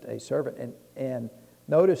a servant. And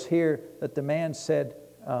notice here that the man said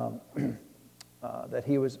that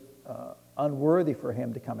he was unworthy for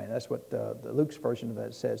him to come in. That's what the Luke's version of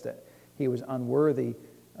that says, that he was unworthy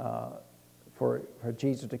for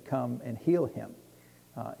Jesus to come and heal him.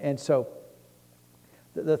 And so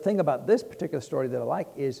the thing about this particular story that I like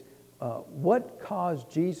is what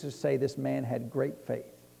caused Jesus to say this man had great faith?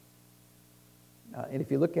 And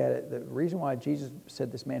if you look at it, the reason why Jesus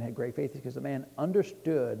said this man had great faith is because the man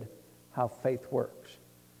understood how faith works.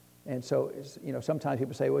 And so, sometimes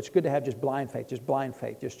people say, well, it's good to have just blind faith,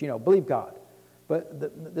 just believe God.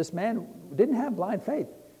 But this man didn't have blind faith.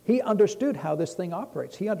 He understood how this thing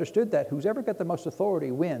operates. He understood that who's ever got the most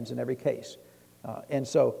authority wins in every case. And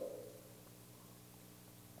so,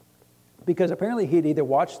 because apparently he'd either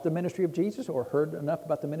watched the ministry of Jesus or heard enough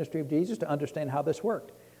about the ministry of Jesus to understand how this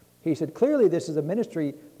worked. He said, clearly this is a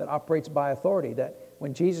ministry that operates by authority, that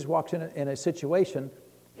when Jesus walks in a situation,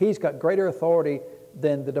 He's got greater authority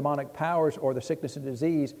than the demonic powers or the sickness and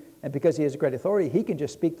disease. And because he has great authority, he can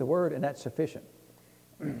just speak the word, and that's sufficient.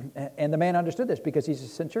 And the man understood this because he's a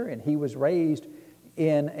centurion. He was raised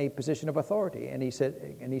in a position of authority. And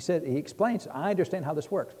he explains, I understand how this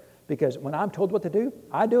works. Because when I'm told what to do,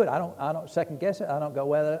 I do it. I don't second guess it. I don't go,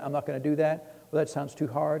 well, I'm not going to do that. Well, that sounds too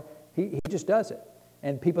hard. He just does it.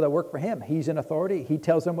 And people that work for him, he's in authority. He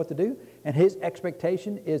tells them what to do. And his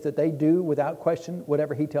expectation is that they do without question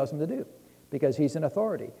whatever he tells them to do because he's in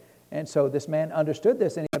authority. And so this man understood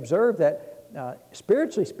this, and he observed that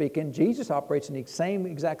spiritually speaking, Jesus operates in the same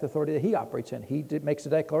exact authority that he operates in. He makes a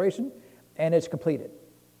declaration, and it's completed.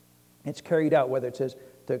 It's carried out, whether it says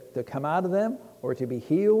to come out of them or to be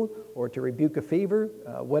healed or to rebuke a fever,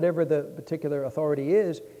 whatever the particular authority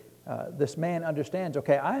is. This man understands,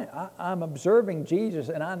 okay, I'm observing Jesus,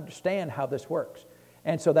 and I understand how this works.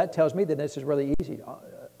 And so that tells me that this is really easy.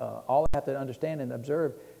 All I have to understand and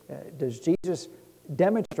observe, does Jesus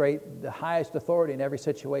demonstrate the highest authority in every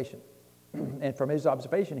situation? And from his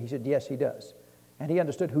observation, he said, yes, he does. And he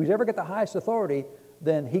understood who's ever got the highest authority,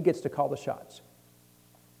 then he gets to call the shots.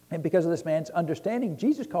 And because of this man's understanding,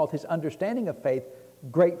 Jesus called his understanding of faith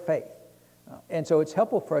great faith. And so it's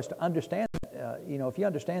helpful for us to understand, if you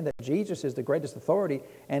understand that Jesus is the greatest authority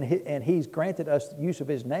and he's granted us use of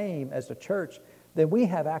his name as the church, then we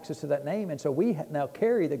have access to that name. And so we now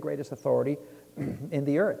carry the greatest authority in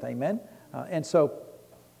the earth. Amen? And so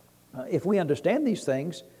if we understand these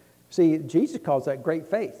things, see, Jesus calls that great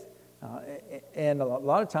faith. And a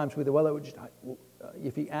lot of times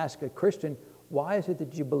if you ask a Christian, why is it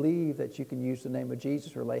that you believe that you can use the name of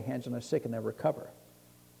Jesus or lay hands on the sick and they recover?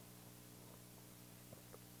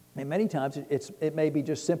 And many times it may be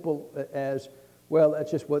just simple as, well,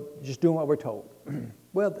 that's just doing what we're told.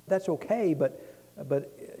 Well, that's okay, but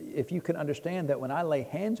if you can understand that when I lay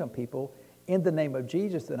hands on people in the name of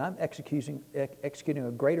Jesus, then I'm executing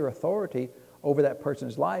a greater authority over that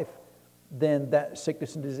person's life than that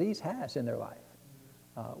sickness and disease has in their life.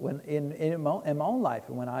 When in my own life,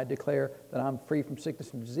 when I declare that I'm free from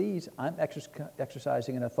sickness and disease, I'm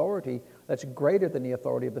exercising an authority that's greater than the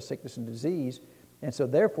authority of the sickness and disease, and so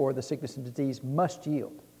therefore the sickness and disease must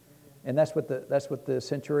yield. And that's what the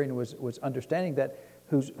centurion was understanding, that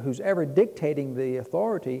who's ever dictating the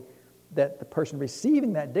authority, that the person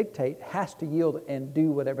receiving that dictate has to yield and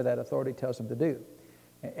do whatever that authority tells them to do.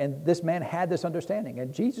 And this man had this understanding,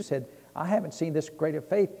 and Jesus said, I haven't seen this greater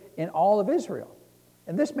faith in all of Israel.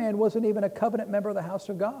 And this man wasn't even a covenant member of the house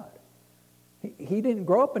of God. He didn't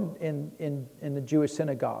grow up in the Jewish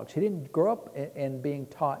synagogues. He didn't grow up in being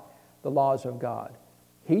taught the laws of God.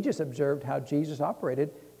 He just observed how Jesus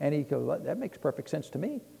operated, and he goes, that makes perfect sense to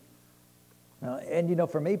me. And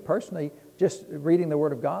for me personally, just reading the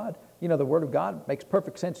Word of God, the Word of God makes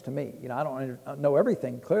perfect sense to me. I don't know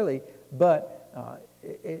everything clearly, but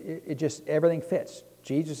it just, everything fits.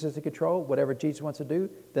 Jesus is in control. Whatever Jesus wants to do,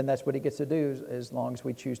 then that's what he gets to do as long as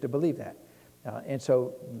we choose to believe that. And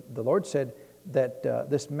so the Lord said that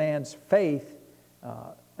this man's faith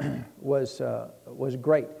was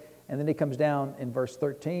great. And then he comes down in verse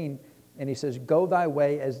 13 and he says, go thy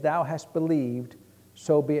way as thou hast believed,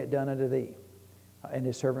 so be it done unto thee. And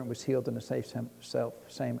his servant was healed in the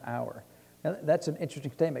same hour. Now, that's an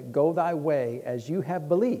interesting statement. Go thy way as you have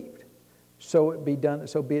believed, so be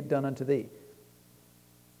it done unto thee.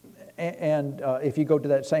 And if you go to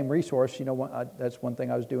that same resource, that's one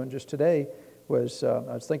thing I was doing just today, was I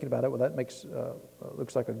was thinking about it. Well, that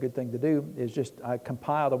looks like a good thing to do, is just I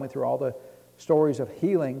went through all the stories of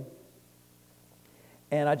healing,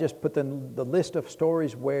 and I just put the list of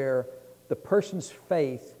stories where the person's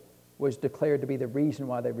faith was declared to be the reason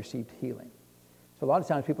why they received healing. So a lot of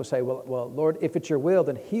times people say, well, Lord, if it's your will,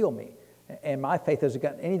 then heal me. And my faith hasn't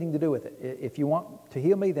got anything to do with it. If you want to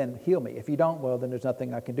heal me, then heal me. If you don't, well, then there's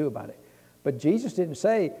nothing I can do about it. But Jesus didn't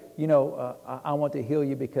say, I want to heal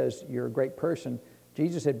you because you're a great person.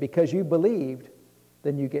 Jesus said, because you believed,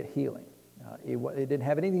 then you get healing. It didn't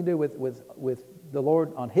have anything to do with the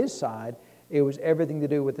Lord on his side. It was everything to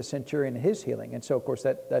do with the centurion and his healing. And so, of course,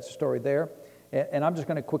 that's a story there. And I'm just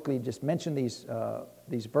going to quickly just mention these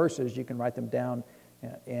verses. You can write them down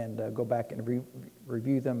and go back and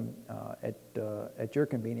review them at your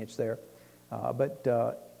convenience there. But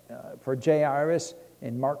for Jairus,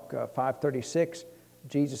 in Mark 5:36,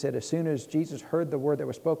 Jesus said, as soon as Jesus heard the word that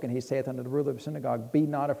was spoken, he saith unto the ruler of the synagogue, be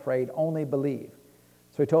not afraid, only believe.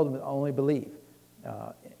 So he told him to only believe.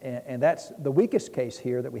 And that's the weakest case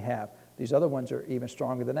here that we have. These other ones are even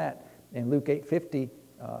stronger than that. In Luke 8:50,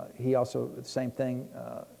 he also, the same thing,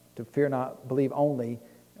 to fear not, believe only,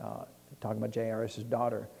 talking about Jairus'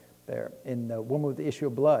 daughter there. In the woman with the issue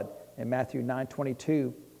of blood, in Matthew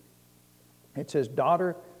 9:22, It says,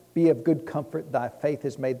 daughter, be of good comfort, thy faith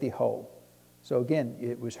has made thee whole. So again,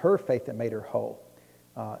 it was her faith that made her whole.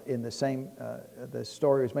 In the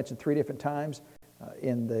story was mentioned 3 different times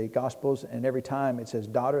in the Gospels, and every time it says,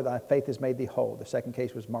 daughter, thy faith has made thee whole. The second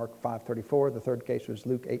case was Mark 5:34. The third case was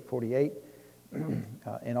Luke 8:48.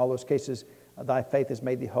 In all those cases, thy faith has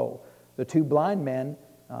made thee whole. The 2 blind men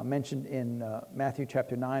mentioned in Matthew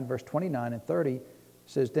chapter 9, verse 29 and 30,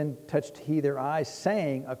 says, then touched he their eyes,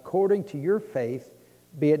 saying, according to your faith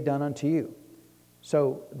be it done unto you.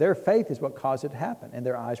 So their faith is what caused it to happen, and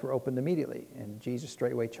their eyes were opened immediately. And Jesus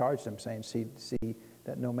straightway charged them, saying, see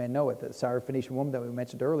that no man know it. The Syrophoenician woman that we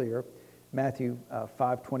mentioned earlier, Matthew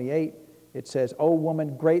 5:28, it says, O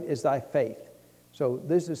woman, great is thy faith. So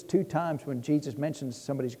this is 2 times when Jesus mentions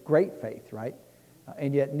somebody's great faith, right?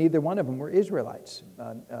 And yet neither one of them were Israelites.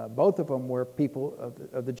 Both of them were people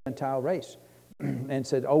of the Gentile race. And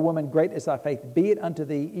said, O woman, great is thy faith. Be it unto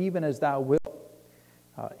thee even as thou wilt.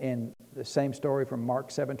 In the same story from Mark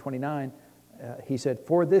 7:29, he said,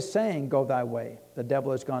 for this saying, go thy way. The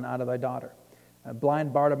devil is gone out of thy daughter.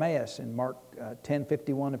 Blind Bartimaeus in Mark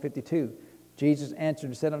 10:51 and 52. Jesus answered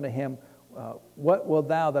and said unto him, what wilt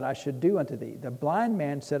thou that I should do unto thee? The blind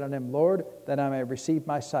man said unto him, Lord, that I may receive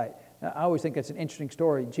my sight. Now, I always think it's an interesting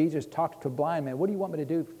story. Jesus talked to a blind man. What do you want me to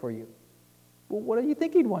do for you? Well, what do you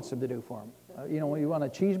think he wants him to do for him? You want a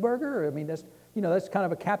cheeseburger? I mean, that's kind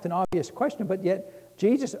of a Captain Obvious question, but yet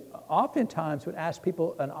Jesus oftentimes would ask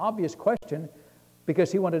people an obvious question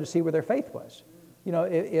because he wanted to see where their faith was.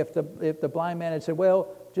 If the blind man had said,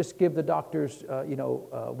 well, just give the doctors,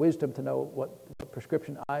 wisdom to know what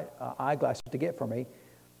prescription eyeglasses to get for me,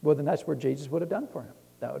 well, then that's where Jesus would have done for him.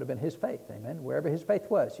 That would have been his faith, amen? Wherever his faith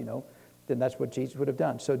was, then that's what Jesus would have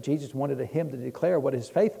done. So Jesus wanted him to declare what his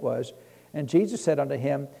faith was, and Jesus said unto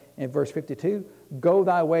him in verse 52, go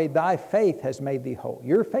thy way, thy faith has made thee whole.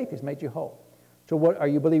 Your faith has made you whole. So what are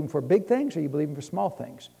you believing for, big things, or are you believing for small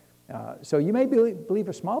things? So you may believe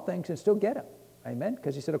for small things and still get them. Amen?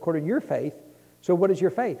 Because he said, according to your faith. So what is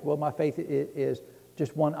your faith? Well, my faith is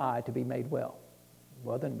just one eye to be made well.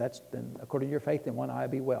 Well, then according to your faith, then one eye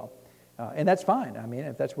be well. And that's fine. I mean,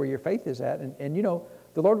 if that's where your faith is at. And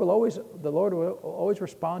the Lord will always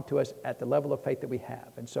respond to us at the level of faith that we have.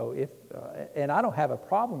 And so and I don't have a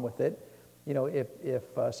problem with it. If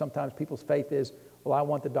sometimes people's faith is, well, I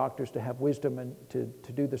want the doctors to have wisdom and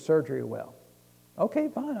to do the surgery well. Okay,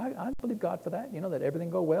 fine. I believe God for that. That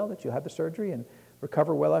everything go well, that you have the surgery and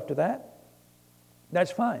recover well after that.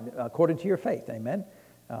 That's fine, according to your faith. Amen.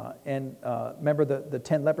 Remember the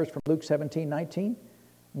 10 lepers from Luke 17:19?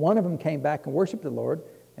 One of them came back and worshiped the Lord,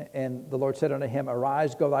 and the Lord said unto him,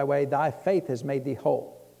 arise, go thy way, thy faith has made thee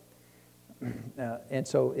whole. And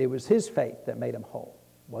so it was his faith that made him whole.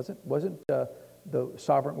 Wasn't the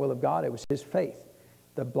sovereign will of God, it was his faith.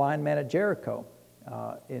 The blind man at Jericho,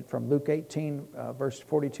 from Luke 18, verse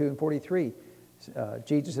 42 and 43,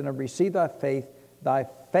 Jesus said, receive thy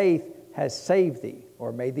faith has saved thee,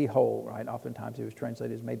 or made thee whole, right? Oftentimes it was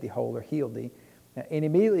translated as made thee whole or healed thee. And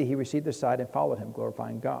immediately he received the sight and followed him,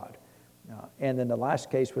 glorifying God. And then the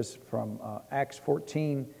last case was from Acts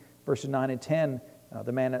 14, verses 9 and 10.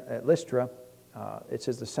 The man at Lystra, it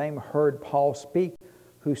says, the same heard Paul speak,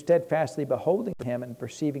 who steadfastly beholding him and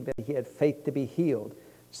perceiving that he had faith to be healed,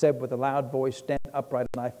 said with a loud voice, stand upright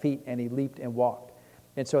on thy feet, and he leaped and walked.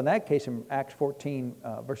 And so in that case, in Acts 14,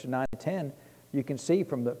 verses 9 and 10, you can see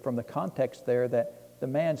from the context there that the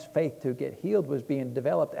man's faith to get healed was being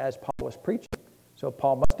developed as Paul was preaching. So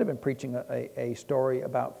Paul must have been preaching a story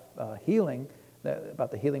about healing,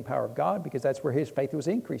 about the healing power of God, because that's where his faith was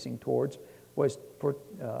increasing towards, was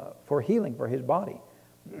for healing for his body.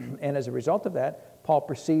 And as a result of that, Paul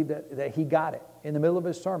perceived that he got it. In the middle of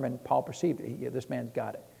his sermon, Paul perceived it. This man's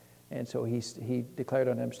got it. And so he declared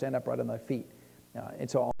unto him, stand upright on thy feet. And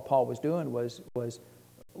so all Paul was doing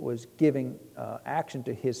was giving action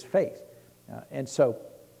to his faith. And so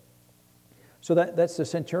that's the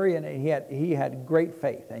centurion, and he had great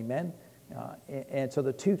faith, amen? And so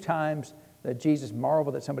the 2 times that Jesus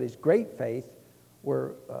marveled at somebody's great faith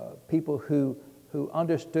were people who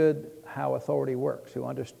understood how authority works, who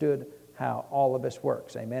understood how all of this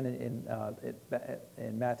works, amen?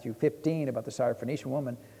 In Matthew 15, about the Syrophoenician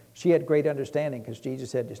woman, she had great understanding, because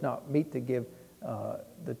Jesus said, it's not meet to give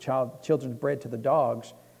the children's bread to the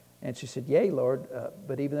dogs. And she said, yea, Lord,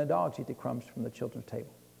 but even the dogs eat the crumbs from the children's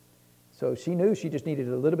table. So she knew she just needed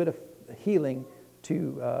a little bit of healing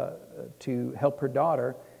to help her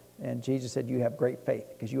daughter. And Jesus said, you have great faith,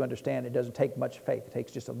 because you understand it doesn't take much faith. It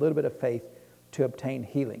takes just a little bit of faith to obtain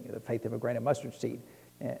healing, the faith of a grain of mustard seed.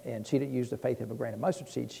 And she didn't use the faith of a grain of mustard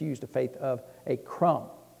seed. She used the faith of a crumb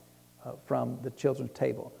from the children's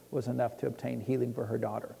table was enough to obtain healing for her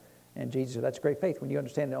daughter. And Jesus said, that's great faith. When you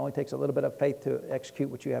understand it only takes a little bit of faith to execute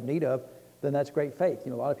what you have need of, then that's great faith. A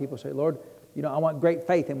lot of people say, Lord, I want great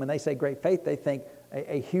faith. And when they say great faith, they think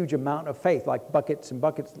a huge amount of faith, like buckets and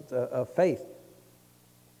buckets of faith.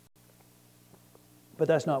 But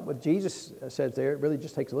that's not what Jesus says there. It really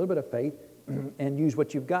just takes a little bit of faith and use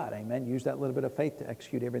what you've got. Amen. Use that little bit of faith to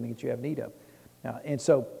execute everything that you have need of. And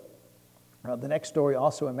so the next story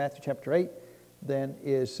also in Matthew chapter 8 then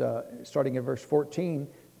is starting in verse 14.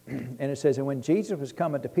 And it says, and when Jesus was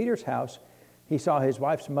come unto Peter's house, he saw his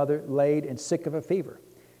wife's mother laid and sick of a fever.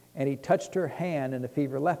 And he touched her hand, and the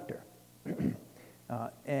fever left her.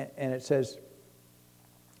 And it says,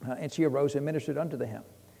 and she arose and ministered unto them.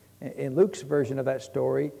 In Luke's version of that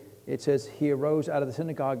story, it says, he arose out of the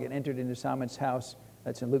synagogue and entered into Simon's house.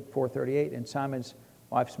 That's in Luke 4:38. And Simon's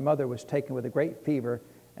wife's mother was taken with a great fever,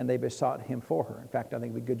 and they besought him for her. In fact, I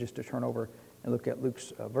think it would be good just to turn over and look at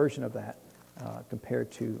Luke's version of that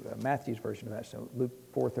compared to Matthew's version of that. So Luke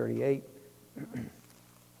 4:38.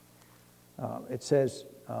 It says,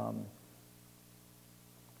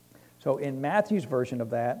 so in Matthew's version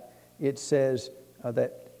of that, it says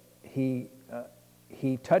that he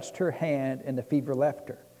touched her hand and the fever left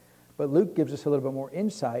her. But Luke gives us a little bit more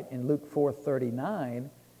insight. In Luke 4:39,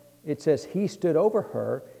 it says he stood over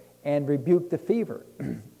her and rebuked the fever,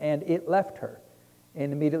 and it left her.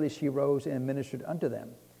 And immediately she rose and ministered unto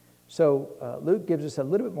them. So Luke gives us a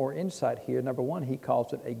little bit more insight here. Number one, he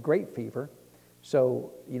calls it a great fever.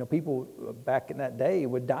 So, people back in that day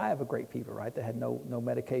would die of a great fever, right? They had no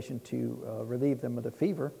medication to relieve them of the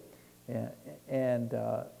fever. And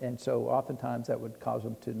so oftentimes that would cause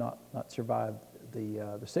them to not survive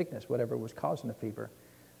the sickness, whatever was causing the fever.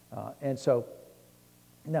 And so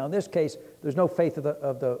now in this case, there's no faith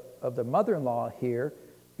of the mother-in-law here,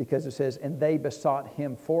 because it says, and they besought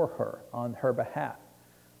him for her on her behalf.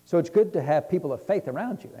 So it's good to have people of faith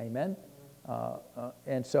around you. Amen.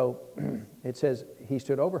 And so it says he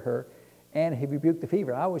stood over her and he rebuked the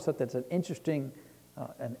fever. I always thought that's an interesting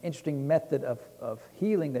method of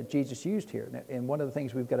healing that Jesus used here. And one of the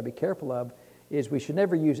things we've got to be careful of is we should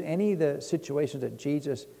never use any of the situations that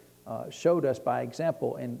Jesus showed us by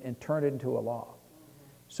example and turn it into a law.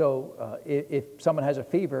 So if someone has a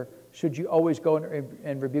fever, should you always go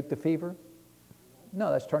and rebuke the fever? No,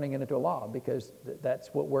 that's turning it into a law, because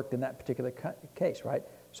that's what worked in that particular case, right?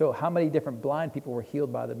 So how many different blind people were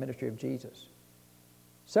healed by the ministry of Jesus?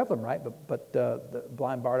 Several of them, right? But the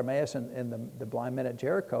blind Bartimaeus and the blind men at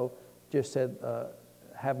Jericho just said,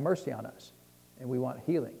 have mercy on us, and we want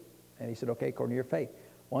healing. And he said, okay, according to your faith.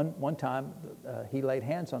 One time, he laid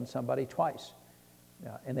hands on somebody twice,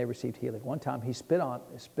 and they received healing. One time, he spit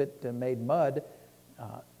and made mud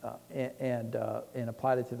and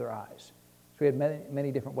applied it to their eyes. So we had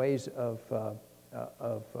many different ways of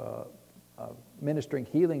ministering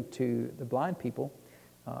healing to the blind people.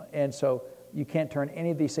 And so you can't turn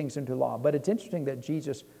any of these things into law. But it's interesting that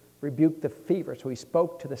Jesus rebuked the fever. So he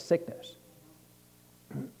spoke to the sickness.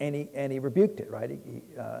 And he rebuked it, right?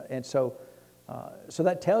 So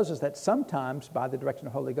that tells us that sometimes, by the direction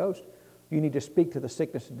of the Holy Ghost, you need to speak to the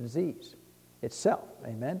sickness and disease itself.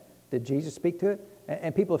 Amen? Did Jesus speak to it?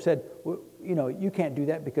 And people have said, well, you can't do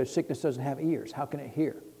that because sickness doesn't have ears. How can it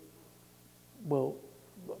hear? Well,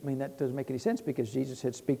 that doesn't make any sense, because Jesus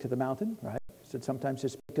said, speak to the mountain, right? He said sometimes he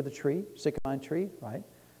speak to the tree, sycamore tree, right?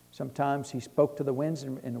 Sometimes he spoke to the winds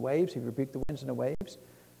and the waves. He rebuked the winds and the waves.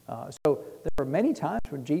 So there were many times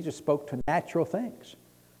when Jesus spoke to natural things.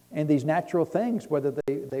 And these natural things, whether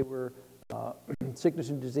they were sickness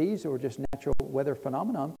and disease or just natural weather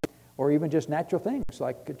phenomenon, or even just natural things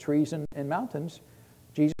like trees and mountains,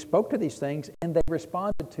 Jesus spoke to these things, and they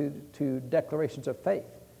responded to declarations of faith.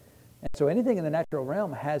 And so anything in the natural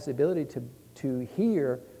realm has the ability to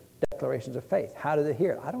hear declarations of faith. How do they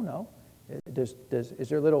hear it? I don't know. Is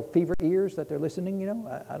there little fever ears that they're listening?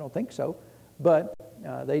 I don't think so. But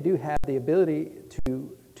they do have the ability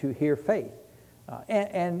to hear faith.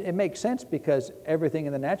 And it makes sense, because everything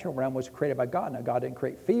in the natural realm was created by God. Now, God didn't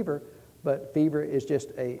create fever, but fever is just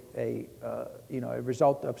a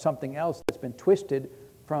result of something else that's been twisted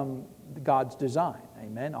from God's design.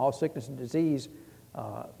 Amen. All sickness and disease,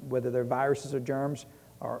 whether they're viruses or germs,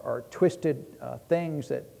 are twisted things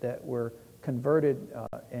that were converted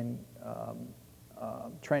and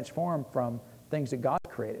transformed from things that God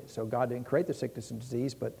created. So God didn't create the sickness and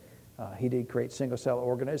disease, but he did create single-cell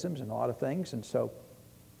organisms and a lot of things. And so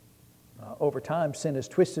over time, sin has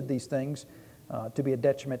twisted these things to be a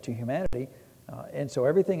detriment to humanity. And so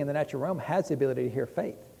everything in the natural realm has the ability to hear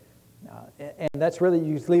faith. And that's really,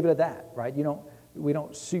 you just leave it at that, right?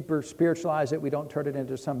 super spiritualize it. We don't turn it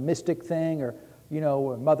into some mystic thing or,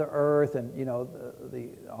 Mother Earth and,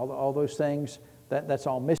 all those things. That's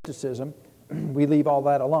all mysticism. We leave all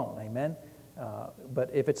that alone, amen? But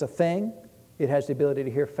if it's a thing, it has the ability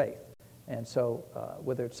to hear faith. And so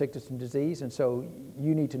whether it's sickness and disease, and so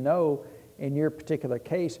you need to know in your particular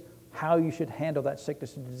case how you should handle that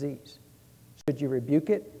sickness and disease. Should you rebuke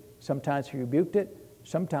it? Sometimes he rebuked it.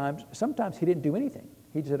 Sometimes he didn't do anything.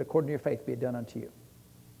 He said, according to your faith, be it done unto you.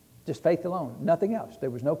 Just faith alone, nothing else. There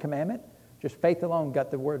was no commandment. Just faith alone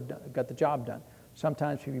got the job done.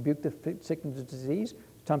 Sometimes he rebuked the sickness and disease.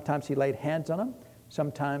 Sometimes he laid hands on them.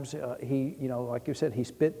 Sometimes he, like you said, he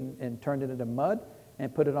spit and turned it into mud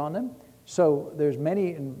and put it on them. So there's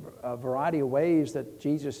many variety of ways that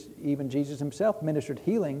even Jesus himself ministered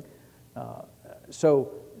healing.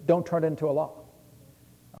 So don't turn it into a law.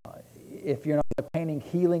 If you're not obtaining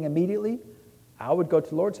healing immediately, I would go to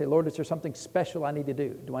the Lord and say, Lord, is there something special I need to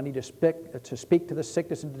do? Do I need to speak to the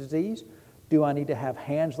sickness and disease? Do I need to have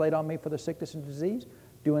hands laid on me for the sickness and disease?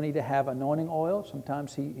 Do I need to have anointing oil?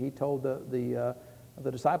 Sometimes he told the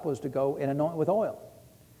disciples to go and anoint with oil.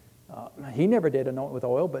 He never did anoint with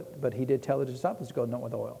oil, but he did tell the disciples to go anoint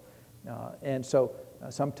with oil. And so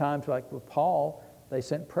sometimes, like with Paul, they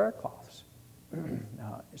sent prayer cloths.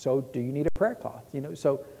 So do you need a prayer cloth?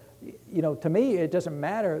 To me, it doesn't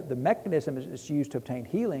matter. The mechanism is used to obtain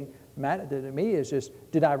healing. To me is just,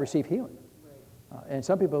 did I receive healing? Right. And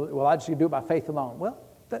some people, well, I just do it by faith alone. Well,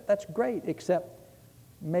 that's great, except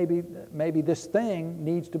maybe this thing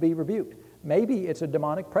needs to be rebuked. Maybe it's a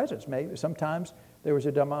demonic presence. Maybe sometimes there was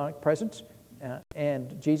a demonic presence,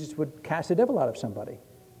 and Jesus would cast the devil out of somebody,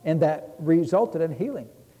 and that resulted in healing.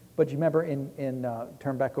 But you remember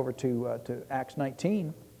turn back over to Acts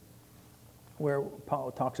 19, where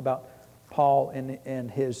Paul talks about Paul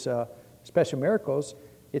and his special miracles.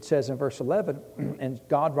 It says in verse 11, and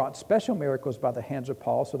God wrought special miracles by the hands of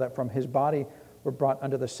Paul, so that from his body were brought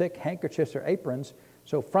unto the sick handkerchiefs or aprons.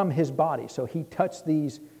 So from his body. So he touched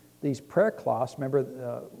these prayer cloths.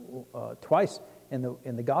 Remember, twice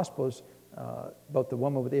in the Gospels, both the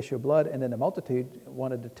woman with the issue of blood and then the multitude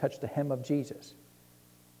wanted to touch the hem of Jesus.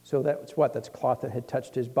 So that's cloth that had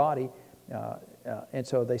touched his body. And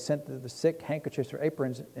so they sent the sick handkerchiefs or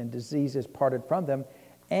aprons, and diseases parted from them,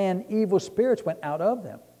 and evil spirits went out of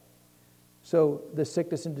them. So the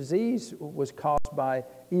sickness and disease was caused by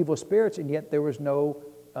evil spirits, and yet there was no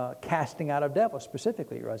casting out of devils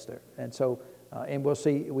specifically, was there? And so, and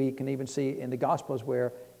we can even see in the Gospels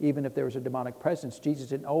where even if there was a demonic presence, Jesus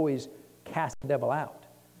didn't always cast the devil out.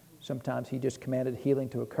 Sometimes he just commanded healing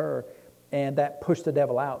to occur, and that pushed the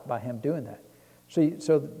devil out by him doing that.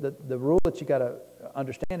 So the rule that you got to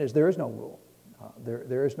understand is there is no rule.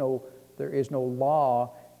 There is no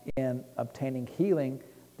law in obtaining healing.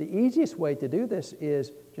 The easiest way to do this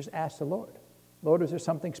is just ask the Lord. Lord, is there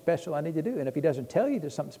something special I need to do? And if he doesn't tell you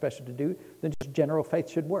there's something special to do, then just general faith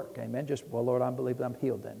should work. Amen. Just, well, Lord, I believe that I'm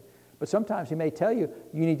healed then. But sometimes he may tell you,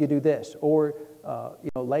 you need to do this. Or,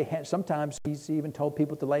 lay hands. Sometimes he's even told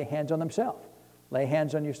people to lay hands on themselves. Lay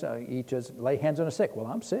hands on yourself. He just lay hands on the sick. Well,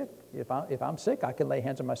 I'm sick. If I'm sick, I can lay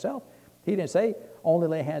hands on myself. He didn't say only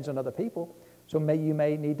lay hands on other people. So you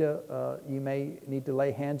may need to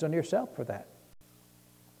lay hands on yourself for that.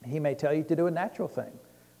 He may tell you to do a natural thing.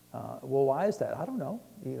 Well, why is that? I don't know.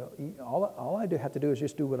 All I have to do is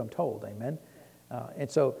just do what I'm told. Amen.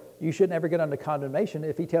 And so you shouldn't ever get under condemnation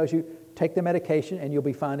if he tells you take the medication and you'll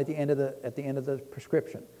be fine at the end of the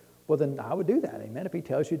prescription. Well, then I would do that. Amen. If he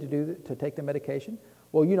tells you to take the medication,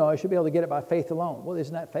 well, I should be able to get it by faith alone. Well,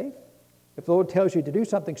 isn't that faith? If the Lord tells you to do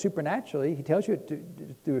something supernaturally, he tells you to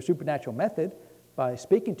do a supernatural method by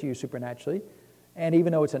speaking to you supernaturally, and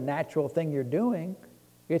even though it's a natural thing you're doing,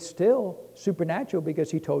 it's still supernatural because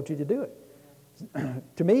he told you to do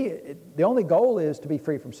it. To me, the only goal is to be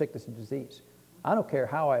free from sickness and disease. I don't care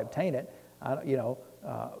how I obtain it.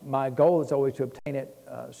 My goal is always to obtain it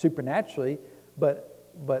supernaturally, but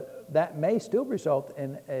that may still result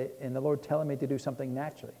in the Lord telling me to do something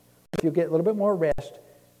naturally. If you get a little bit more rest,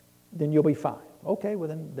 then you'll be fine. Okay, well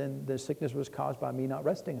then the sickness was caused by me not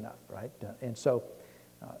resting enough, right? And so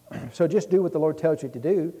just do what the Lord tells you to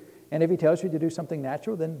do. And if he tells you to do something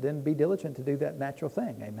natural, then be diligent to do that natural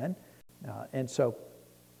thing. Amen. And so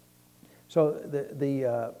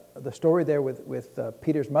the story there with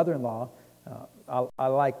Peter's mother-in-law, I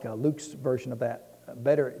like Luke's version of that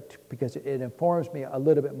better because it informs me a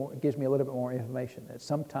little bit more. It gives me a little bit more information that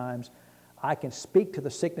sometimes I can speak to the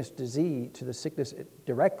sickness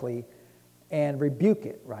directly and rebuke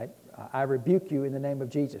it. Right? I rebuke you in the name of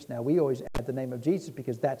Jesus. Now we always add the name of Jesus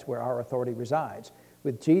because that's where our authority resides.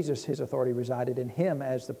 With Jesus, his authority resided in him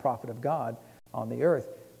as the prophet of God. on the earth.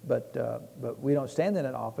 But we don't stand in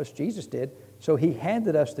that office. Jesus did. So he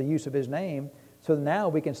handed us the use of his name. So now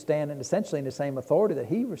we can stand in essentially in the same authority that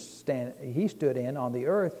he stood in on the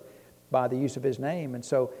earth by the use of his name. And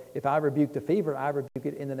so if I rebuke the fever, I rebuke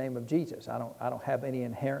it in the name of Jesus. I don't have any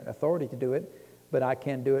inherent authority to do it, but I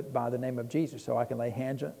can do it by the name of Jesus. So I can lay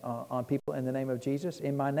hands on people in the name of Jesus,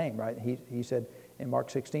 in my name, right? He said in Mark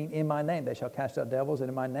 16, in my name they shall cast out devils, and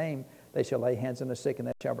in my name they shall lay hands on the sick, and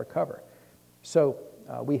they shall recover. So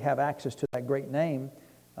we have access to that great name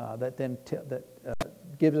that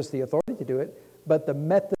gives us the authority to do it. But the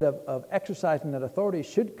method of exercising that authority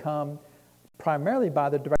should come primarily by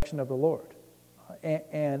the direction of the Lord.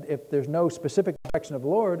 And if there's no specific direction of the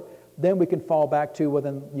Lord, then we can fall back to, well,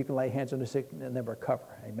 then you can lay hands on the sick and then recover.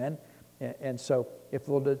 Amen? And so if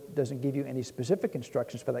the Lord doesn't give you any specific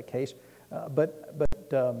instructions for that case, I was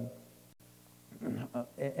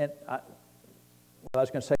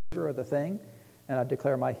going to say of the thing, and I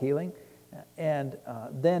declare my healing. And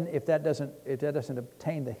then if that doesn't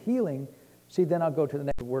obtain the healing, see, then I'll go to the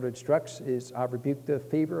next word it instructs is I rebuke the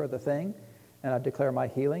fever of the thing, and I declare my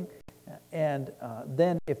healing. And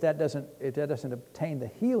then if that doesn't obtain the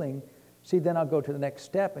healing, see, then I'll go to the next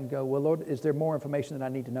step and go, well, Lord, is there more information that I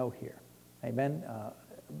need to know here? Amen.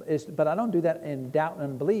 But I don't do that in doubt and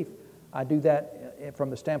unbelief. I do that from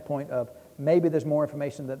the standpoint of maybe there's more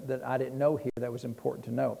information that I didn't know here that was important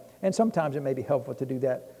to know. And sometimes it may be helpful to do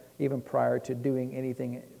that even prior to doing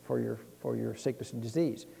anything for your sickness and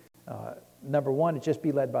disease. Number one is just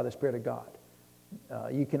be led by the Spirit of God.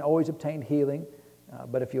 You can always obtain healing,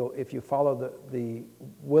 but if you follow the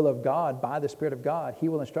will of God by the Spirit of God, He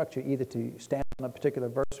will instruct you either to stand on a particular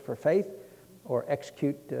verse for faith or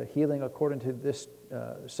execute healing according to this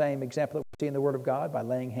same example that we see in the Word of God by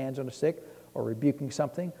laying hands on the sick or rebuking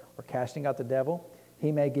something or casting out the devil.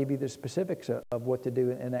 He may give you the specifics of what to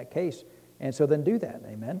do in that case. And so then do that,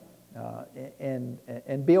 amen,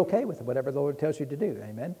 and be okay with it, whatever the Lord tells you to do,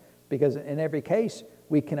 amen, because in every case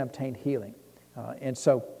we can obtain healing. And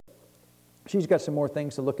so she's got some more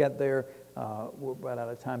things to look at there. We're right out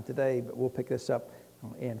of time today, but we'll pick this up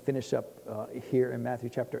and finish up here in Matthew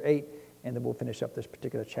chapter 8, and then we'll finish up this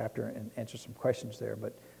particular chapter and answer some questions there.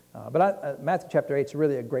 But Matthew chapter 8 is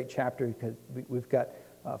really a great chapter because we've got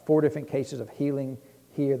 4 different cases of healing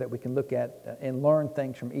here that we can look at and learn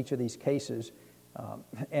things from each of these cases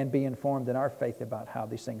and be informed in our faith about how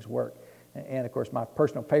these things work. And of course, my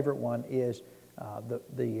personal favorite one is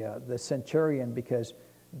the centurion, because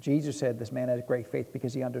Jesus said this man has great faith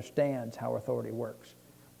because he understands how authority works.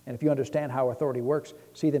 And if you understand how authority works,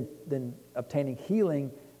 see, then obtaining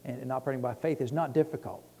healing and operating by faith is not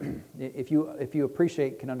difficult. If you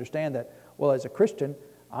appreciate, can understand that, well, as a Christian,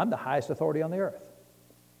 I'm the highest authority on the earth.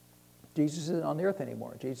 Jesus isn't on the earth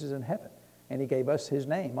anymore. Jesus is in heaven. And He gave us His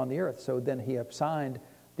name on the earth. So then He assigned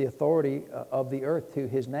the authority of the earth to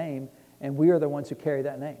His name, and we are the ones who carry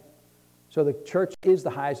that name. So the church is the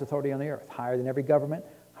highest authority on the earth, higher than every government,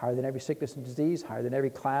 higher than every sickness and disease, higher than every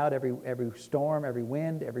cloud, every storm, every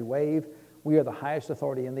wind, every wave. We are the highest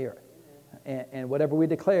authority in the earth. And whatever we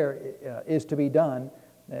declare is to be done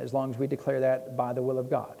as long as we declare that by the will of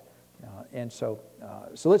God. So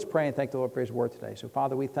let's pray and thank the Lord for His word today. So,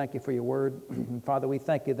 Father, we thank You for Your word. Father, we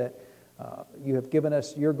thank You that You have given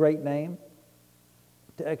us Your great name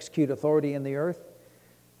to execute authority in the earth.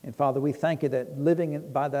 And, Father, we thank You that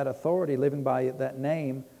living by that authority, living by that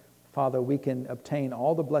name, Father, we can obtain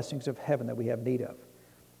all the blessings of heaven that we have need of.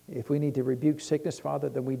 If we need to rebuke sickness, Father,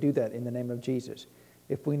 then we do that in the name of Jesus.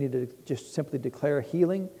 If we need to just simply declare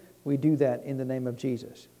healing, we do that in the name of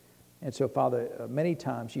Jesus. And so, Father, many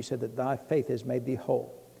times You said that Thy faith has made thee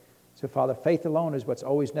whole. So, Father, faith alone is what's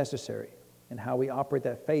always necessary. And how we operate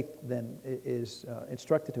that faith then is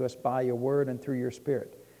instructed to us by Your word and through Your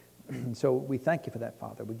Spirit. So we thank You for that,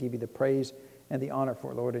 Father. We give You the praise and the honor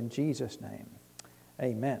for it, Lord, in Jesus' name.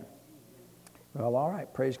 Amen. Well, all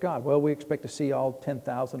right. Praise God. Well, we expect to see all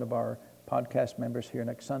 10,000 of our podcast members here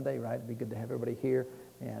next Sunday, right? It'd be good to have everybody here.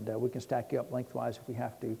 And we can stack you up lengthwise if we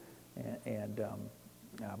have to.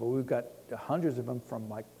 But we've got hundreds of them from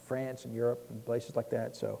like France and Europe and places like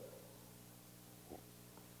that. So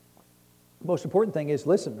the most important thing is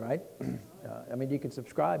listen, right? I mean, you can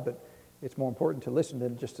subscribe, but it's more important to listen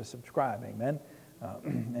than just to subscribe. Amen.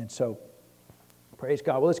 And so praise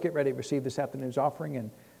God. Well, let's get ready to receive this afternoon's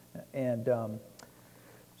offering.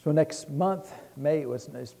 So next month, May,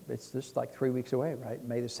 it's just like 3 weeks away, right?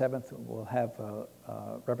 May the 7th, we'll have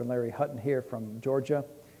Reverend Larry Hutton here from Georgia,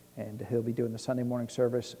 and he'll be doing the Sunday morning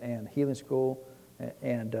service and healing school.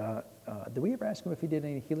 And did we ever ask him if he did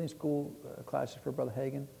any healing school classes for Brother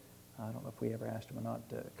Hagan? I don't know if we ever asked him or not.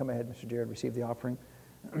 Come ahead, Mr. Jared, receive the offering.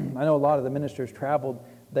 I know a lot of the ministers traveled.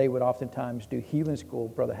 They would oftentimes do healing school.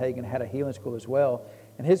 Brother Hagin had a healing school as well,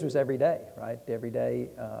 and his was every day, right? Every day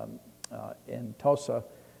in Tulsa.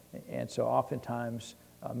 And so oftentimes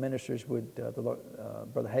ministers would,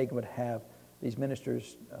 Brother Hagin would have these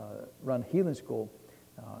ministers run healing school.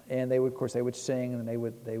 And they would, of course, they would sing, and they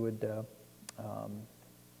would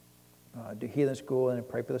do healing school and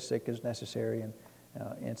pray for the sick as necessary.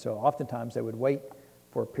 And so oftentimes they would wait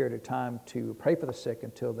for a period of time to pray for the sick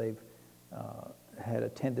until they've had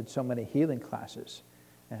attended so many healing classes.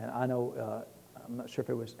 And I know, I'm not sure if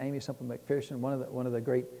it was Amy Semple McPherson, one of the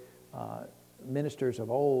great ministers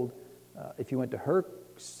of old. If you went to her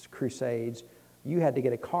crusades, you had to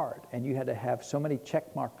get a card, and you had to have so many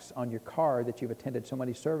check marks on your card that you've attended so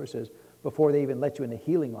many services before they even let you in the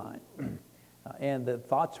healing line. And the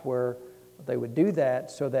thoughts were they would do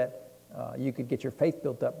that so that you could get your faith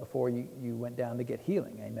built up before you went down to get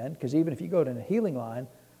healing. Amen. Because even if you go to the healing line,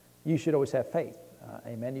 you should always have faith.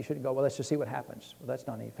 Amen. You shouldn't go, well, let's just see what happens. Well, that's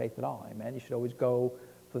not any faith at all. Amen. You should always go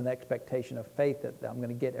with an expectation of faith that I'm going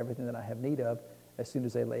to get everything that I have need of as soon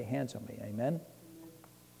as they lay hands on me. Amen.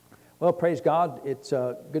 Well, praise God. It's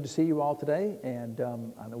good to see you all today. And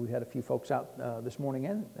I know we've had a few folks out this morning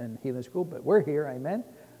in healing school, but we're here. Amen.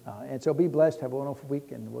 And so be blessed. Have a wonderful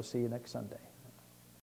week, and we'll see you next Sunday.